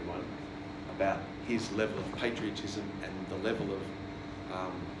to everyone about his level of patriotism and the level of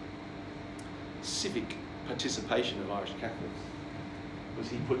civic participation of Irish Catholics was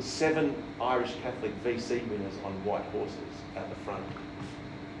he put 7 Irish Catholic VC winners on white horses at the front,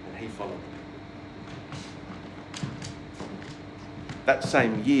 and he followed them. That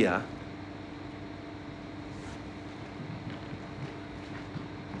same year,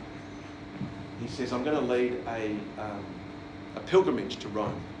 he says, I'm going to lead a pilgrimage to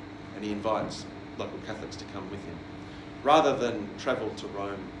Rome, and he invites local Catholics to come with him. Rather than travel to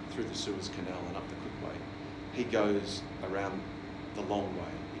Rome through the Suez Canal and up the quick way, he goes around the long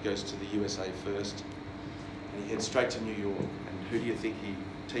way. He goes to the USA first, and he heads straight to New York. And who do you think he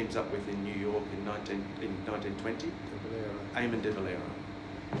teams up with in New York in 1920? Eamon de Valera.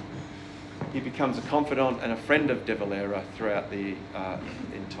 He becomes a confidant and a friend of de Valera throughout the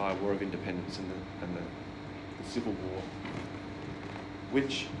entire War of Independence and the Civil War,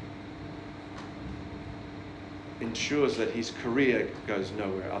 which ensures that his career goes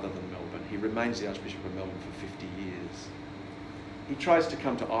nowhere other than Melbourne. He remains the Archbishop of Melbourne for 50 years. He tries to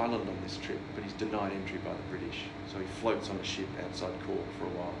come to Ireland on this trip, but he's denied entry by the British. So he floats on a ship outside Cork for a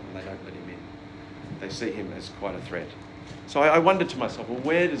while, and they don't let him in. They see him as quite a threat. So I wondered to myself, well,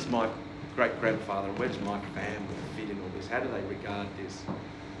 where does my great-grandfather and where does my family fit in all this? How do they regard this?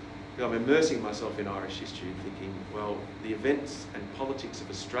 I'm immersing myself in Irish history and thinking, well, the events and politics of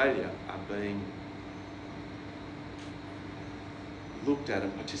Australia are being looked at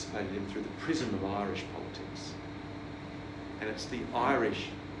and participated in through the prism of Irish politics. And it's the Irish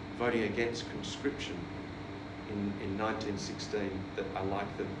voting against conscription in 1916 that are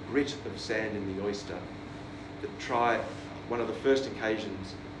like the grit of sand in the oyster that try, one of the first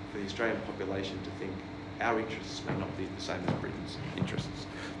occasions for the Australian population to think our interests may not be the same as Britain's interests.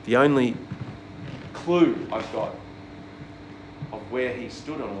 The only clue I've got of where he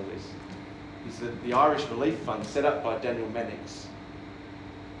stood on all this is that the Irish Relief Fund set up by Daniel Mannix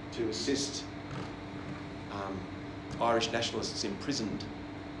to assist Irish nationalists imprisoned.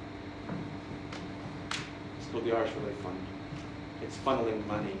 It's called the Irish Relief Fund. It's funneling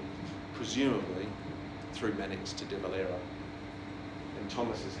money, presumably, through Mannix to de Valera. And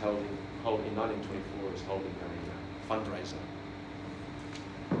Thomas is in 1924 is holding a fundraiser.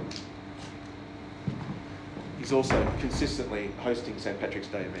 He's also consistently hosting St. Patrick's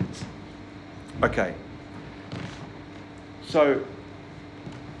Day events. Okay. So,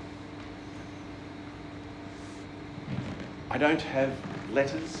 I don't have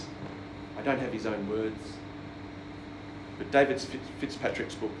letters, I don't have his own words, but David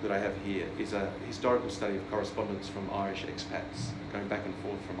Fitzpatrick's book that I have here is a historical study of correspondence from Irish expats going back and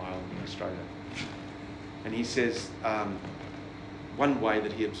forth from Ireland and Australia. And he says one way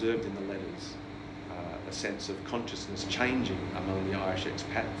that he observed in the letters a sense of consciousness changing among the Irish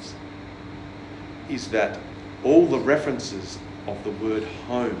expats is that all the references of the word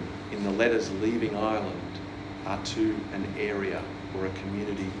home in the letters leaving Ireland are to an area or a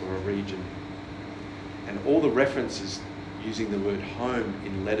community or a region. And all the references using the word home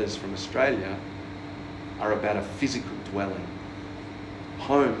in letters from Australia are about a physical dwelling.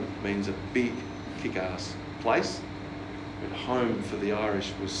 Home means a big, kick-ass place, but home for the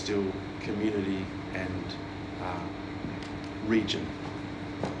Irish was still community and region.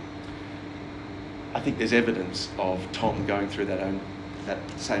 I think there's evidence of Tom going through that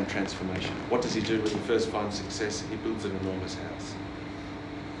same transformation. What does he do when he first finds success? He builds an enormous house.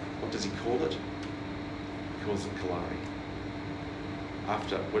 What does he call it? He calls it Kalari.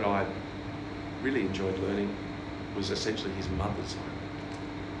 After what I really enjoyed learning was essentially his mother's home.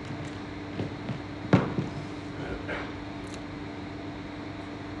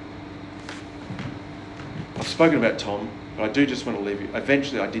 I've spoken about Tom, but I do just want to leave you.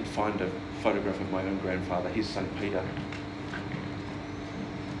 Eventually I did find a photograph of my own grandfather, his son Peter.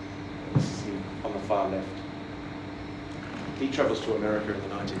 This is him on the far left. He travels to America in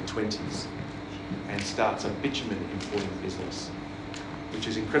the 1920s and starts a bitumen importing business, which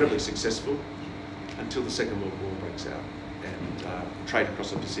is incredibly successful until the Second World War breaks out and trade across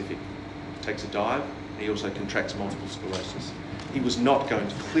the Pacific takes a dive. He also contracts multiple sclerosis. He was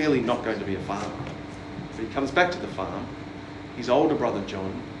clearly not going to be a farmer. But he comes back to the farm. His older brother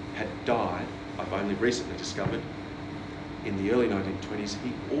John had died, I've only recently discovered, in the early 1920s.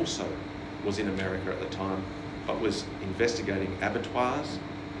 He also was in America at the time, but was investigating abattoirs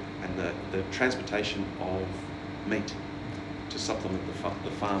and the transportation of meat to supplement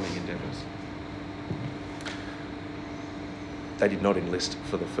the farming endeavours. They did not enlist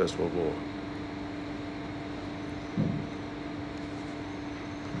for the First World War.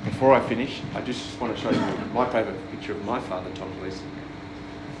 Before I finish, I just want to show you my favourite picture of my father, Tom Gleeson,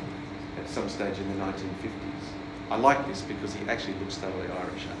 at some stage in the 1950s. I like this because he actually looks thoroughly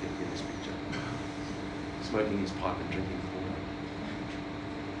Irish, I think, in this picture. Smoking his pipe and drinking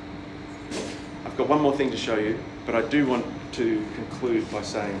porter. I've got one more thing to show you, but I do want to conclude by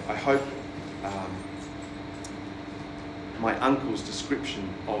saying I hope my uncle's description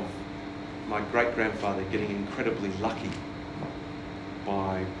of my great-grandfather getting incredibly lucky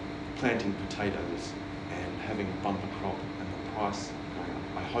by planting potatoes and having a bumper crop and the price going up.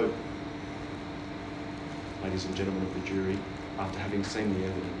 I hope, ladies and gentlemen of the jury, after having seen the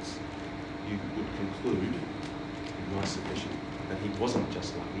evidence, you would conclude in my submission that he wasn't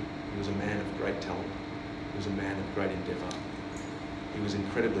just lucky, he was a man of great talent, he was a man of great endeavour, he was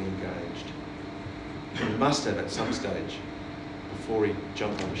incredibly engaged. He must have at some stage, before he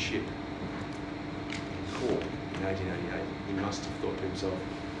jumped on a ship in Cork in 1888, he must have thought to himself,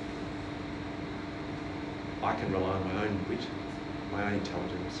 I can rely on my own wit, my own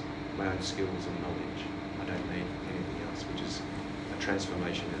intelligence, my own skills and knowledge. I don't need anything else, which is a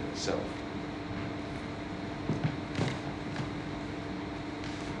transformation in itself.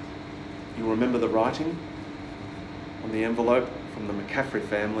 You'll remember the writing on the envelope from the McCaffrey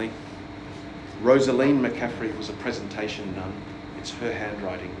family. Rosaline McCaffrey was a presentation nun. It's her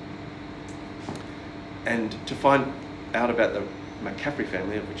handwriting. And to find out about the McCaffrey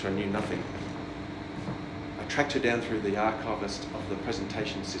family, of which I knew nothing, I tracked her down through the archivist of the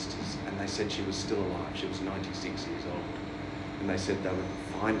Presentation Sisters, and they said she was still alive. She was 96 years old. And they said they would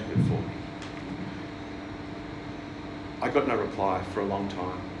find her for me. I got no reply for a long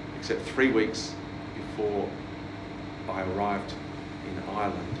time, except 3 weeks before I arrived in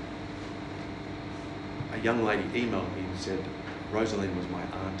Ireland. A young lady emailed me and said, Rosaline was my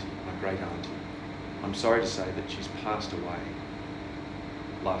auntie, my great auntie. I'm sorry to say that she's passed away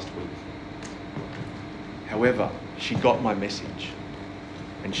last week. However, she got my message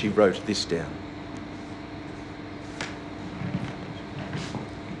and she wrote this down.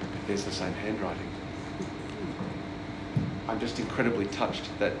 There's the same handwriting. I'm just incredibly touched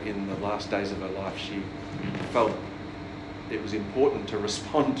that in the last days of her life she felt it was important to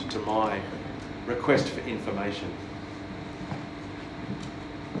respond to my request for information.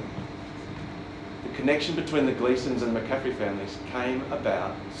 The connection between the Gleesons and McCaffrey families came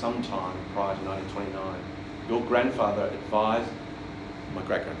about sometime prior to 1929. Your grandfather advised, my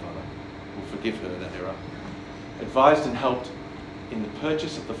great-grandfather, will forgive her that error, advised and helped in the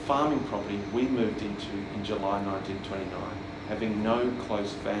purchase of the farming property we moved into in July 1929, having no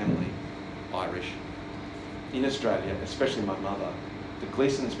close family Irish. In Australia, especially my mother, the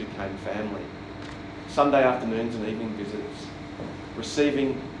Gleesons became family. Sunday afternoons and evening visits,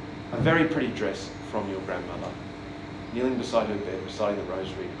 receiving a very pretty dress from your grandmother, kneeling beside her bed, reciting the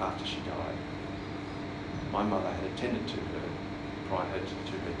rosary after she died. My mother had attended to her prior to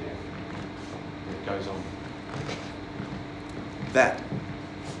her death. And it goes on. That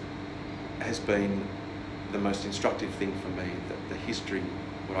has been the most instructive thing for me, that the history,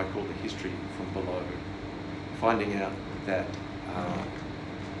 what I call the history from below, finding out that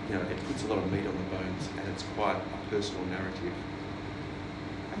it puts a lot of meat on the bones and it's quite a personal narrative.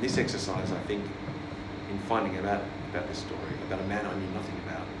 And this exercise, I think, in finding out about this story, about a man I knew nothing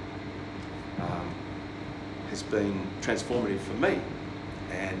about, has been transformative for me.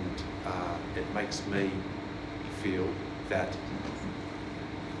 And it makes me feel that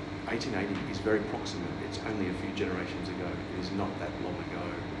 1880 is very proximate. It's only a few generations ago. It is not that long ago.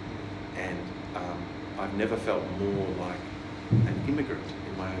 And I've never felt more like an immigrant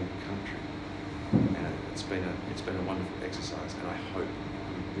in my own country. And it's been a wonderful exercise, and I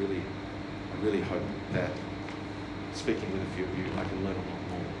really hope that speaking with a few of you, I can learn a lot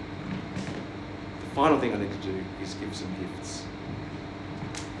more. The final thing I need to do is give some gifts.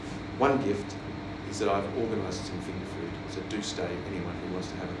 One gift is that I've organised some finger food, so do stay, anyone who wants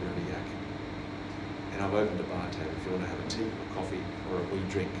to have a bit of a yak. And I've opened a bar tab if you want to have a tea or coffee or a wee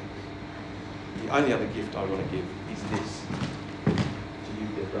drink. The only other gift I want to give is this to you,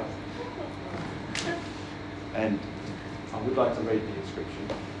 Deborah. And I would like to read the inscription.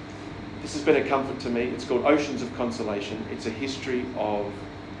 This has been a comfort to me. It's called Oceans of Consolation. It's a history of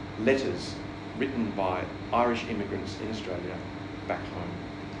letters written by Irish immigrants in Australia back home.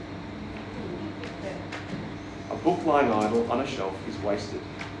 A book lying idle on a shelf is wasted.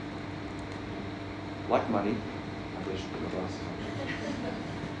 Like money, I wish I put my glasses on.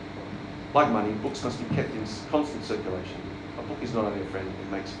 Like money, books must be kept in constant circulation. A book is not only a friend,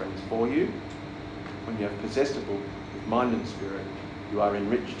 it makes friends for you. When you have possessed a book with mind and spirit, you are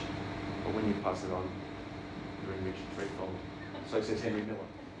enriched. But when you pass it on, you're enriched threefold. So says Henry Miller.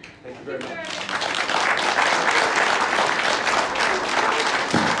 Thank you very much.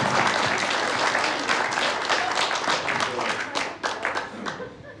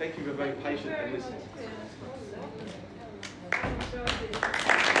 Thank you for being patient and listening.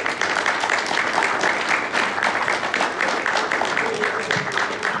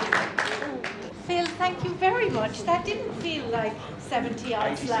 Phil, thank you very much. That didn't feel like 70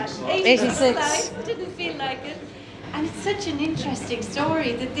 odd 86 slides. slides. 86 86. slides. Didn't feel like it. And it's such an interesting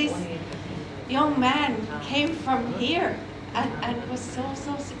story that this young man came from here and was so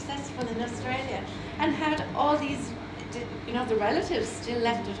successful in Australia and had all these, you know, the relatives still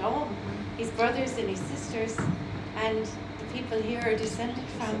left at home, his brothers and his sisters, and the people here are descended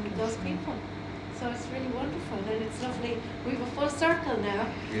from those people. So it's really wonderful, and it's lovely. We have a full circle now.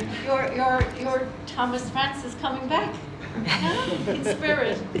 Your Thomas Francis coming back, in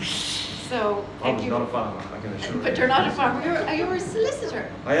spirit. So thank you. I'm not a farmer, I can assure you. But you're not a farmer. Are you a solicitor?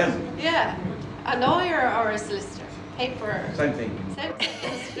 I am. Yeah, a lawyer or a solicitor? Paper. Same thing. Same thing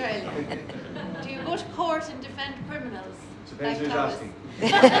in Australia. Do you go to court and defend criminals? Depends who's Thomas? asking.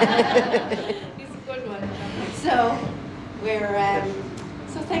 He's a good one. So we're.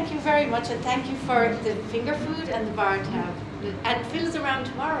 So thank you very much, and thank you for the finger food and the bar tab. And Phil's around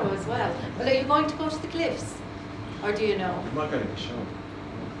tomorrow as well. Well, are you going to go to the cliffs, or do you know? We might go to Kishon.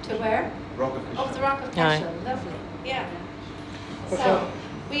 To where? Rock of Kishon. Oh, the Rock of Aye. Kishon. Lovely. Yeah. So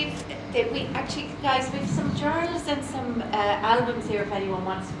we actually, guys, we've some journals and some albums here if anyone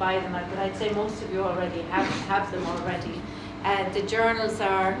wants to buy them. But I'd say most of you already have them already. The journals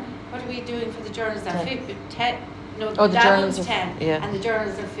are. What are we doing for the journals? Are 10. No, Oh, the album's journals are 10, yeah. and the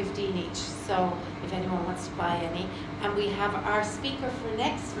journals are 15 each. So if anyone wants to buy any, and we have our speaker for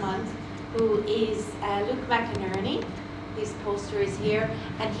next month, who is Luke McInerney. His poster is here,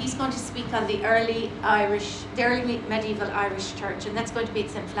 and he's going to speak on the early medieval Irish church, and that's going to be at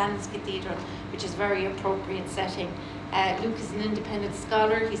St. Flannan's Cathedral, which is a very appropriate setting. Luke is an independent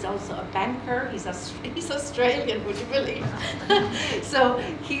scholar. He's also a banker. He's Australian, would you believe? So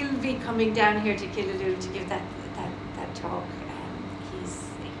he'll be coming down here to Killaloe to give that talk.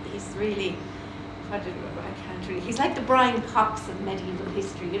 He's really, I can't really. He's like the Brian Cox of medieval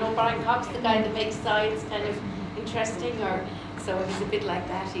history. You know, Brian Cox, the guy that makes science kind of interesting, or so he's a bit like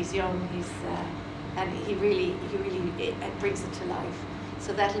that. He's young. And he really brings it to life.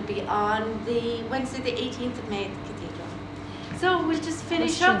 So that'll be on the Wednesday, the 18th of May at the Cathedral. So we'll just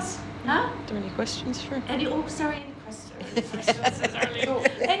finish Questions? up. Huh? Are there any questions for? Any questions?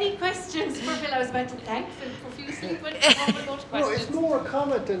 Any questions for Phil? I was about to thank Phil profusely, but we'll go to questions. No, it's more a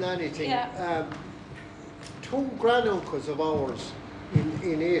comment than anything. Yeah. Two granduncles of ours in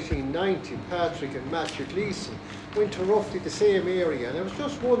 1890, Patrick and Matthew Gleeson, went to roughly the same area, and I was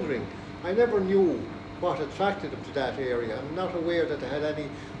just wondering, I never knew what attracted them to that area. I'm not aware that they had any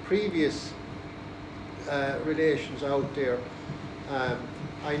previous relations out there.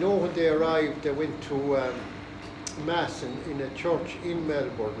 I know when they arrived, they went to Mass in a church in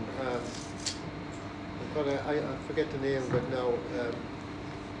Melbourne. I forget the name of it now.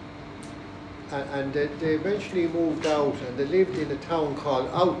 And they eventually moved out, and they lived in a town called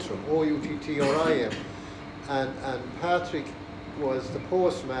Outram, Outram. And Patrick was the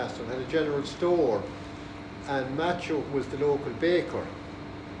postmaster and had a general store, and Matthew was the local baker.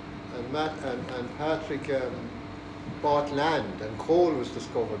 And Patrick bought land, and coal was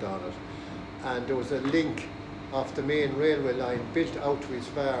discovered on it, and there was a link off the main railway line built out to his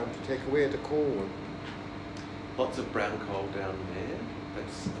farm to take away the coal. Lots of brown coal down there.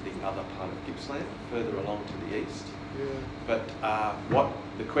 That's the other part of Gippsland, further along to the east. Yeah. But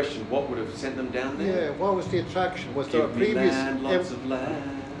what would have sent them down there? Yeah, what was the attraction? Was there a Give me previous... land, lots of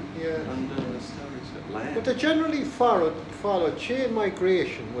land, Yeah. under the stars of land. But they generally followed chain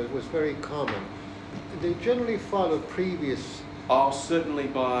migration was very common. They generally followed previous... Oh, certainly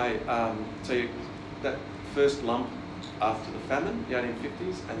by, that first lump after the famine, the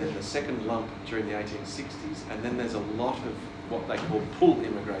 1850s, and then the second lump during the 1860s, and then there's a lot of what they call pull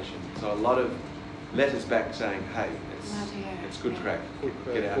immigration. So a lot of letters back saying, hey, it's good crack,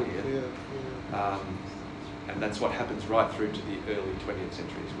 get out here. Yeah. And that's what happens right through to the early 20th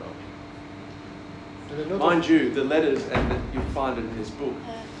century as well. And another... Mind you, the letters, and you'll find it in this book,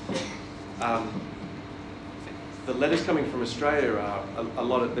 the letters coming from Australia are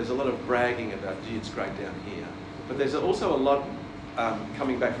there's a lot of bragging about, gee, it's great down here. But there's also a lot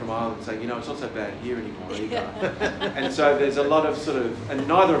coming back from Ireland saying, it's not so bad here anymore either. And so there's a lot of and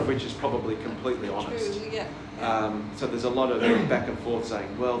neither of which is probably completely honest. True, yeah. So there's a lot of back and forth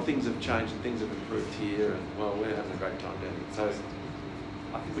saying, well, things have changed and things have improved here, and well, we're having a great time down here. So,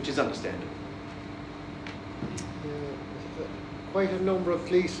 which is understandable. quite a number of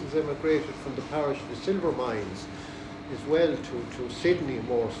Gleesons emigrated from the parish of the silver mines as well to Sydney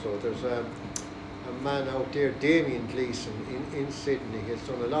more so. There's a man out there, Damien Gleeson, in Sydney. He's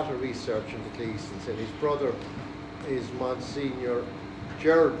done a lot of research into Gleesons, and his brother is Monsignor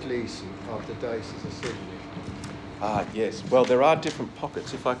Gerard Gleeson of the Diocese of Sydney. Ah, yes. Well, there are different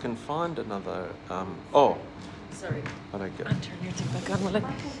pockets. If I can find another... Sorry. I don't get I'll turn your thing back on, will I?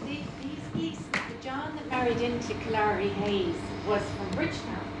 Michael, these Gleesons, the John that married into Killarry Hayes was from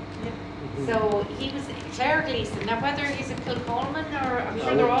Bridgetown. So he was Claire Gleeson. Now whether he's a Kilcolman or I'm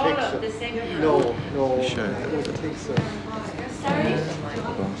sure they're all of the same. No, Sure. I don't think so. Sorry?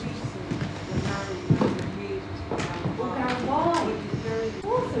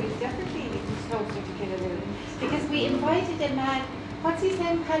 Oh, so he's definitely closer to Killarry. Because we invited a man, what's his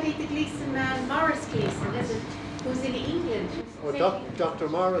name, Paddy, the Gleeson man, Morris Gleeson, is it? Who's in England. Dr.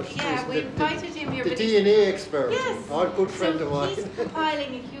 Morris. Yeah, we invited him here. The but DNA expert. Yes. Our good friend of mine. He's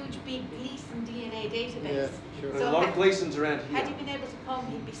compiling a huge big Gleeson DNA database. Yeah, sure. There's a lot of Gleesons around Had here. he been able to come,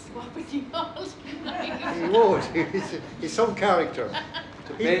 he'd be swapping you all. He would. He's some character.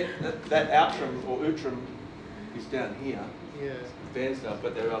 That outram or outram is down here, Yeah. Bairnsdale,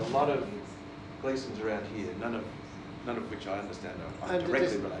 but there are a lot of Gleesons around here, none of which I understand are And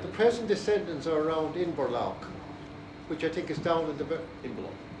directly the related. present descendants are around Inverloch, which I think is down in the...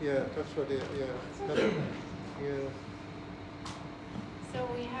 Inverloch. Yeah, that's what they... Yeah. Yeah. So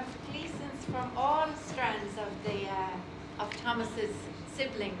we have Gleesons from all strands of the of Thomas's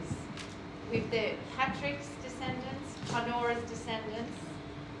siblings. We've the Patrick's descendants, Honora's descendants.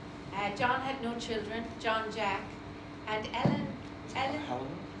 John had no children, John Jack, and Ellen,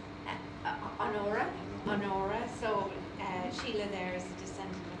 Honora. So Sheila there is a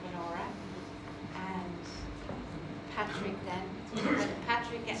descendant of Honora, and Patrick then.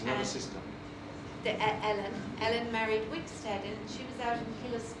 Patrick It's another and sister. Ellen married Wickstead, and she was out in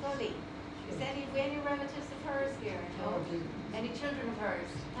Killascully. Is any relatives of hers here? No. Any children of hers?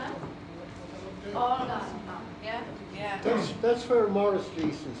 Huh? All gone. Yeah. That's where Morris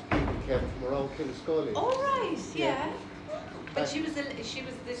Gleeson's people came from, around Killascully. Oh right, yeah. Yeah. But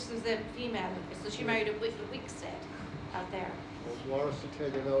this was a female, so she married a Wickstead out there. Well, Morris will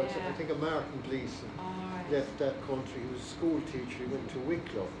tell you now, it's, Yeah. I think a Martin Gleeson All right. left that country. He was a school teacher. He went to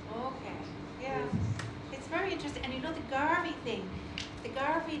Wicklow. Okay. Yeah. It's very interesting. And you know the Garvey thing, the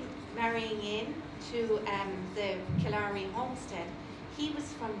Garvey marrying in to the Killarry homestead, he was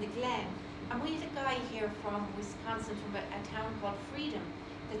from the Glen. And we had a guy here from Wisconsin, from a town called Freedom,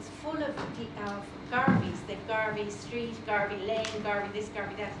 that's full of Garveys. They've Garvey Street, Garvey Lane, Garvey this,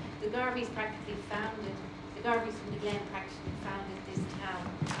 Garvey that. The Garveys practically founded, the Garveys from the Glen practically founded this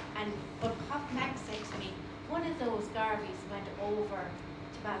town. But Pop Mac said to me, one of those Garveys went over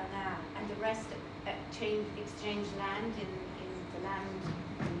to Ballina, and the rest exchanged land in the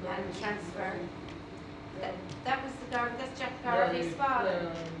land transfer. That was the Garvey, that's Jack Garvey's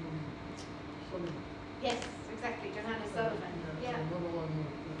father. Yes, exactly, Johanna Sullivan. Yeah.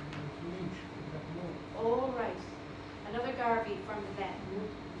 Oh, right. Another Garvey from the Glen.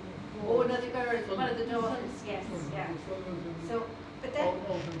 Oh, another girl, one of the daughters, yes, yeah. So, but that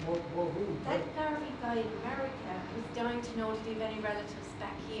Garvey guy in America was dying to know, did he have any relatives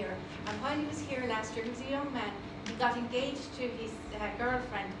back here? And while he was here last year, he was a young man, he got engaged to his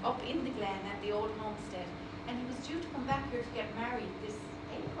girlfriend up in the Glen at the old homestead, and he was due to come back here to get married this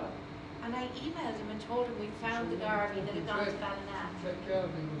April. And I emailed him and told him we'd found the Garvey that had gone to Ballina. Jack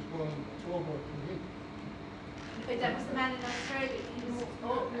Garvey was going over to him. But that was the man in Australia. He was,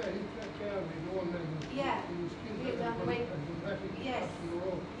 oh, Yeah, he's Jack Garvey, the one that was, Yeah. he was killed He at was on the way. Yes. across the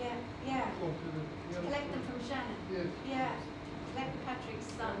road. yeah. Going to the other Collect them side. from Shannon. Yes. Yeah. Collect Patrick's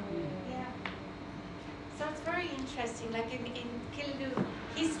son. Yeah. So it's very interesting. Like in Killaloo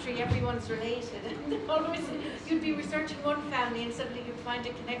history, everyone's related. And always you'd be researching one family and suddenly you'd find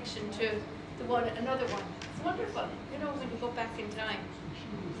a connection to another one. It's wonderful. You know, when you go back in time.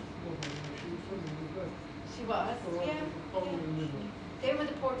 She was. Yeah. They were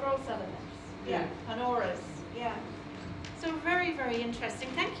the Port Royal Sullivans. Yeah. Honora's. Yeah. So very, very interesting.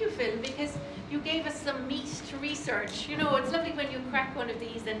 Thank you, Phil, because you gave us some meat to research. You know, it's lovely when you crack one of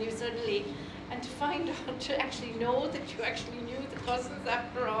these and you suddenly, and to find out, to actually know that you actually knew the cousins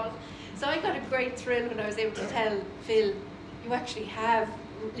after all. So I got a great thrill when I was able to tell Phil, you actually have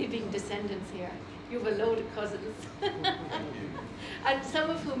living descendants here. You have a load of cousins. And some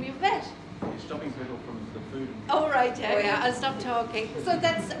of whom you've met. You're stopping people from the food. Oh, right, yeah, I'll stop talking. So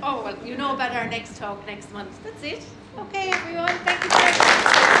that's, oh, well, you know about our next talk next month. That's it. Okay, everyone, thank you very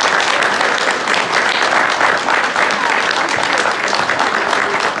much.